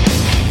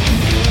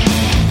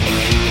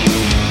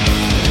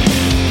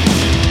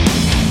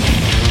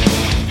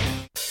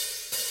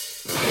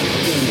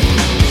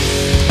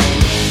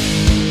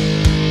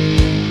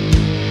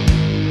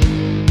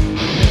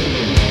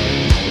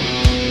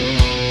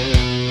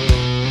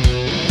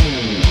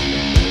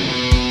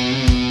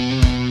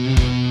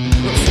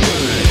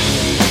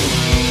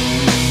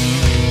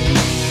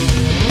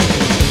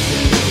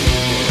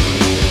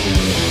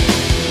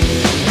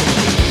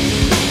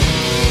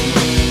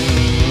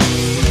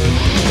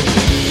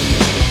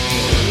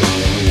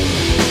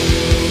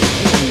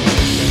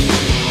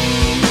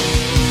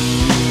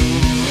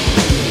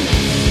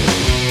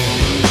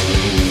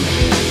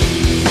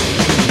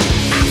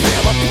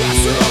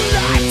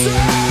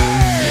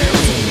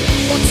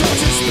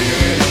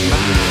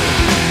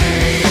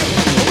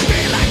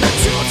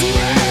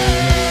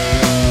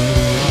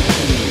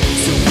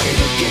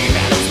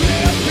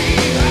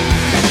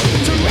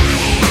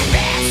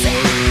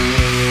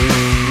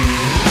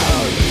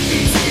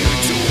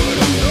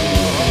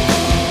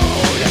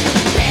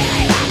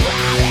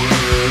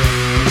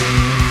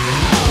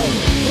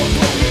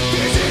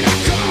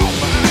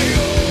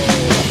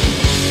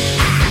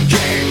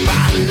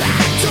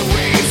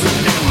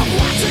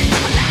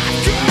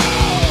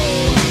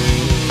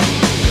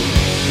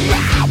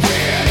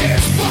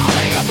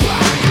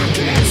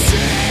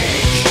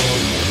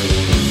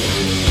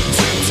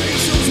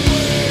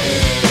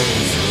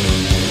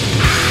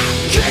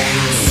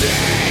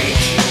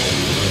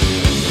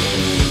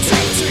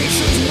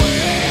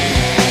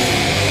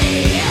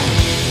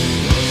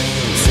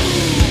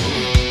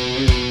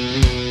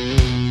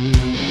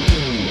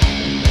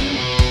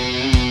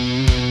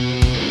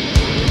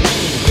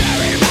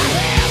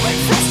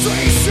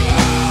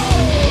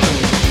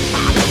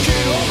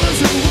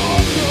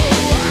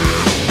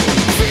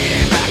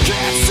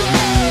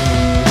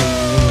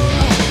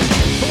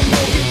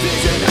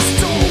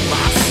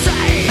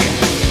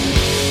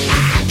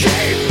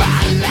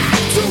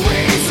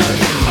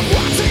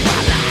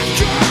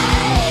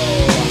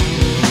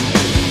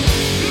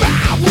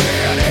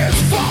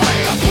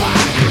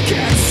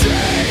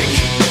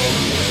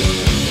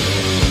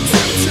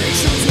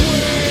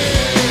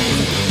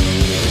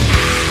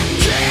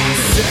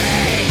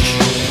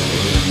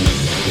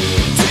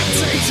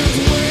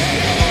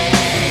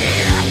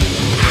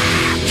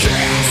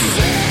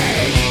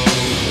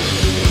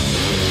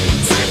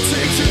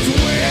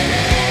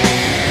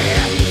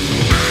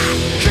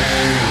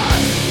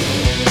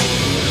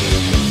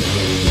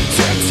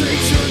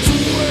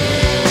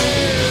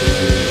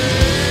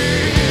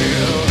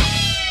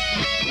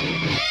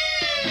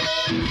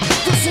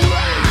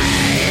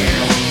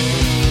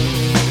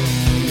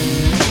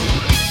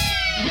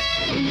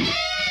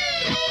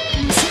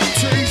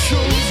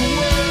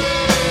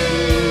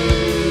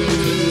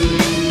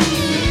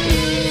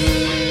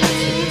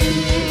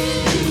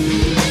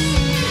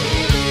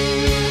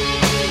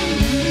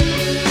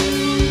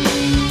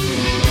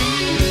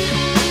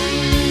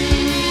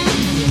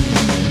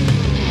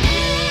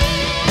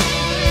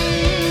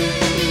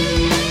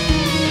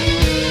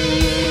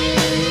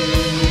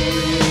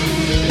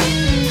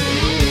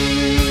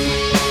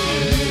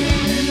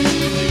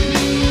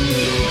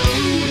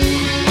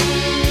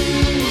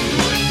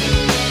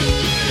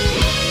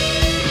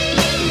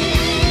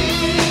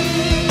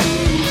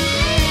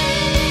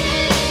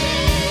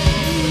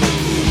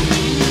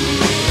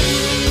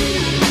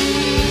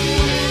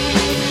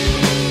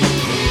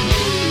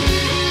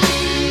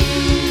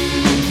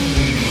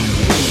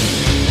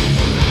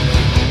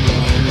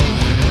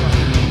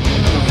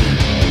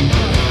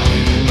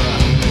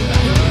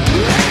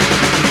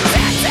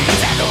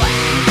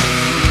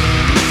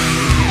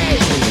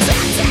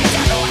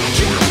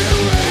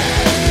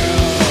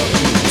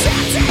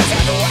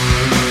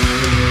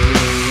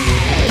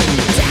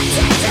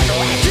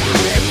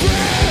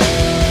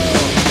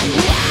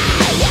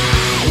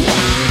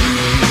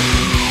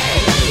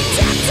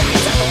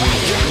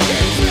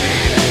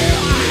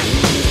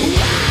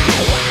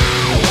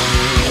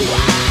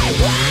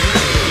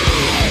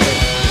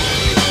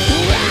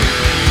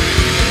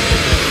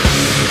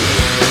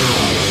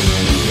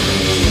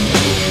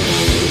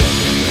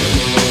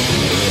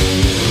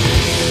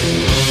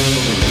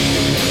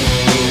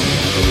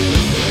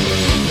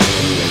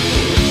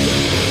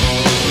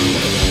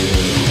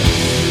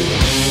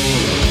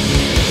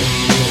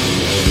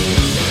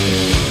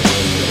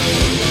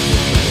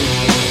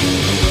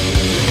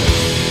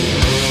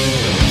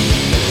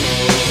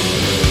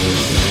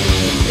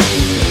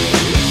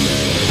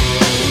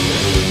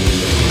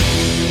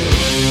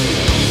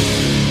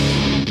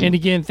 And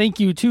again, thank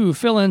you to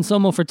Phil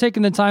Anselmo for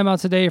taking the time out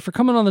today, for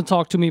coming on the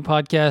Talk to Me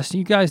podcast.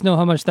 You guys know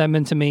how much that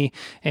meant to me.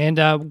 And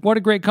what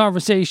a great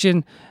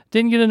conversation.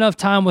 Didn't get enough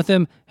time with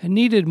him. I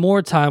needed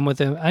more time with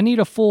him. I need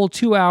a full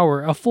 2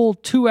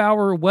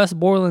 hour Wes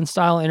Borland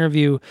style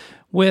interview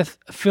with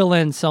Phil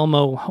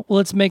Anselmo.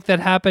 Let's make that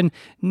happen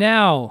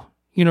now,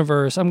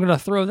 universe. I'm going to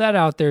throw that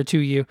out there to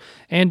you.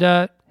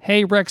 And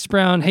hey, Rex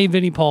Brown. Hey,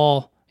 Vinnie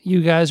Paul.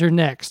 you guys are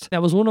next.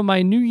 That was one of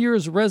my New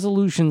Year's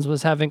resolutions,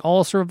 was having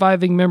all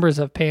surviving members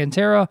of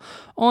Pantera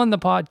on the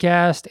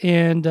podcast.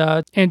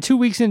 And 2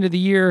 weeks into the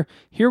year,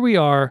 here we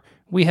are.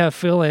 We have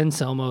Phil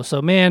Anselmo.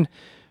 So man,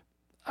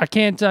 I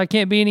can't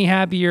be any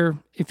happier.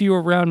 If you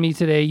were around me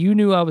today, you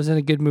knew I was in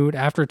a good mood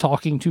after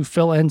talking to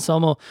Phil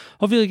Anselmo.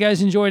 Hopefully you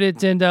guys enjoyed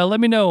it, and let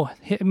me know.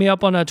 Hit me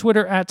up on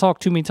Twitter at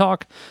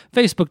TalkToMeTalk,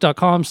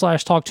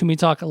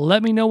 Facebook.com/TalkToMeTalk.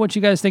 Let me know what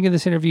you guys think of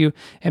this interview,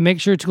 and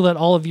make sure to let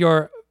all of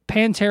your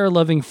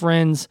Pantera-loving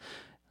friends,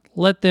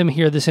 let them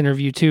hear this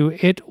interview too.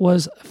 It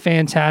was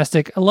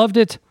fantastic. I loved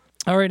it.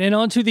 All right, and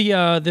on to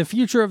the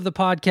future of the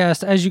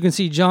podcast. As you can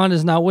see, John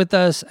is not with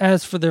us.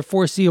 As for the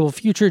foreseeable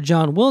future,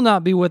 John will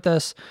not be with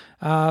us.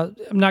 I'm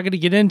not going to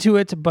get into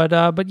it,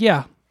 but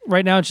yeah,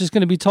 right now it's just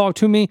going to be Talk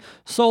to Me,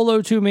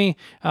 solo to me.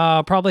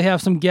 Probably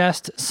have some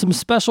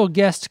special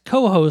guest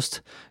co-host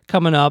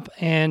coming up,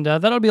 and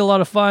that'll be a lot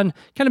of fun.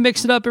 Kind of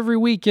mix it up every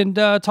week and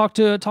talk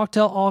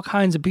to all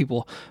kinds of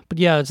people. But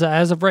yeah,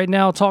 as of right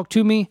now, Talk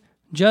to Me,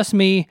 just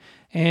me.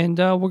 And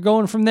we're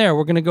going from there.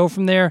 We're going to go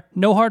from there.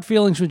 No hard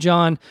feelings with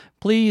John.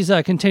 Please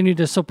continue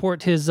to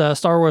support his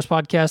Star Wars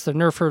podcast, the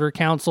Nerf Herder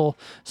Council.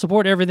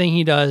 Support everything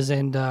he does.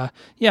 And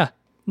yeah,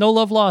 no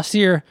love lost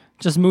here.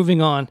 Just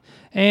moving on.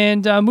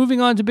 And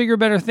moving on to bigger,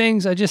 better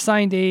things. I just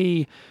signed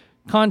a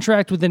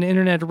contract with an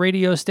internet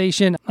radio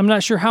station. I'm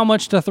not sure how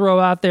much to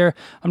throw out there.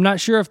 I'm not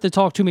sure if the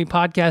Talk to Me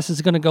podcast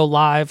is going to go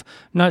live.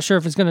 I'm not sure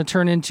if it's going to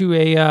turn into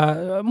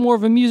a more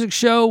of a music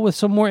show with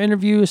some more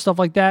interviews, stuff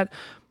like that.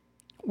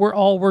 We're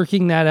all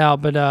working that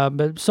out,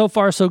 but so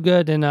far so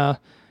good, and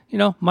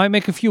might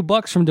make a few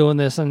bucks from doing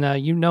this, and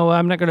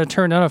I'm not going to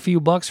turn down a few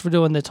bucks for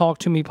doing the Talk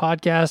to Me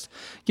podcast.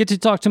 Get to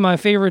talk to my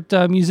favorite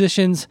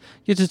musicians,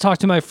 get to talk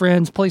to my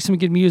friends, play some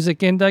good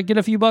music, and get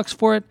a few bucks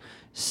for it.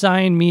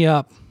 Sign me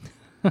up.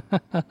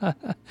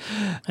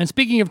 And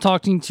speaking of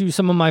talking to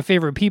some of my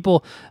favorite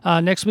people,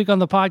 next week on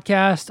the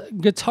podcast,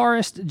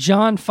 guitarist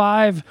John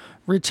 5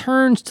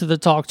 returns to the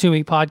Talk to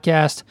Me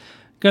podcast.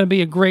 Going to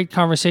be a great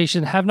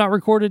conversation. Have not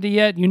recorded it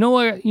yet.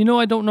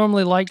 I don't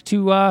normally like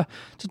to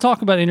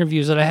talk about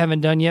interviews that I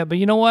haven't done yet, but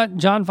you know what?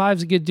 John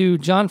 5's a good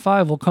dude. John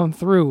 5 will come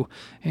through,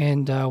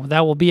 and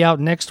that will be out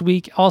next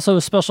week. Also,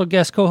 a special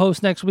guest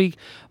co-host next week,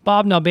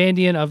 Bob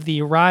Nalbandian of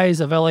the Rise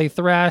of LA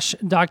Thrash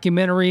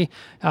documentary.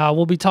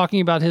 We'll be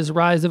talking about his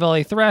Rise of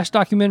LA Thrash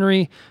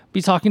documentary.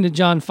 Be talking to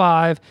John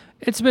 5.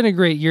 It's been a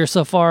great year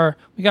so far.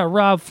 We got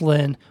Rob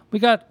Flynn. We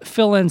got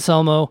Phil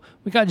Anselmo.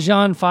 We got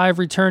John 5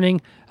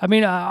 returning. I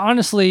mean, I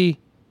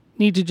honestly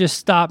need to just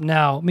stop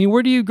now. I mean,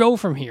 where do you go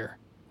from here?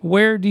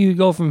 Where do you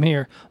go from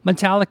here?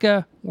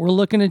 Metallica, we're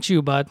looking at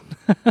you, bud.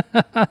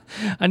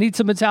 I need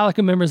some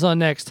Metallica members on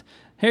next.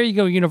 Here you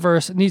go,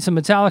 universe. I need some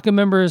Metallica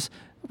members.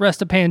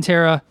 Rest of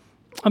Pantera.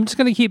 I'm just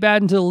going to keep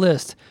adding to the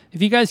list.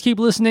 If you guys keep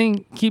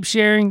listening, keep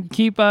sharing,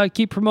 keep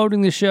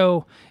promoting the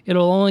show,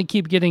 it'll only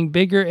keep getting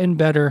bigger and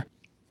better.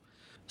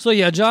 So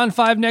yeah, John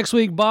 5 next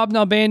week. Bob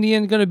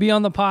Nalbandian going to be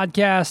on the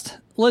podcast.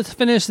 Let's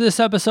finish this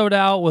episode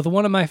out with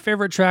one of my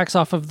favorite tracks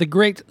off of the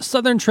great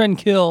Southern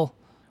Trendkill.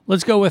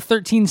 Let's go with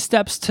 13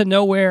 Steps to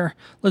Nowhere.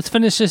 Let's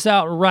finish this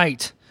out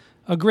right.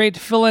 A great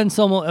Phil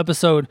Anselmo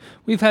episode.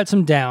 We've had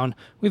some down.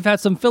 We've had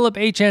some Philip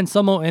H.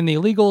 Anselmo and the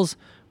Illegals.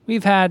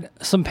 We've had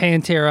some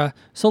Pantera.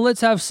 So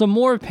let's have some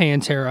more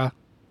Pantera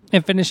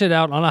and finish it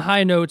out on a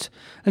high note.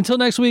 Until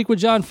next week with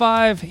John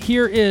 5,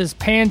 here is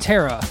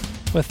Pantera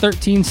with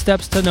 13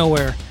 Steps to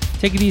Nowhere.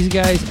 Take it easy,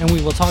 guys, and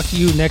we will talk to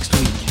you next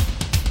week.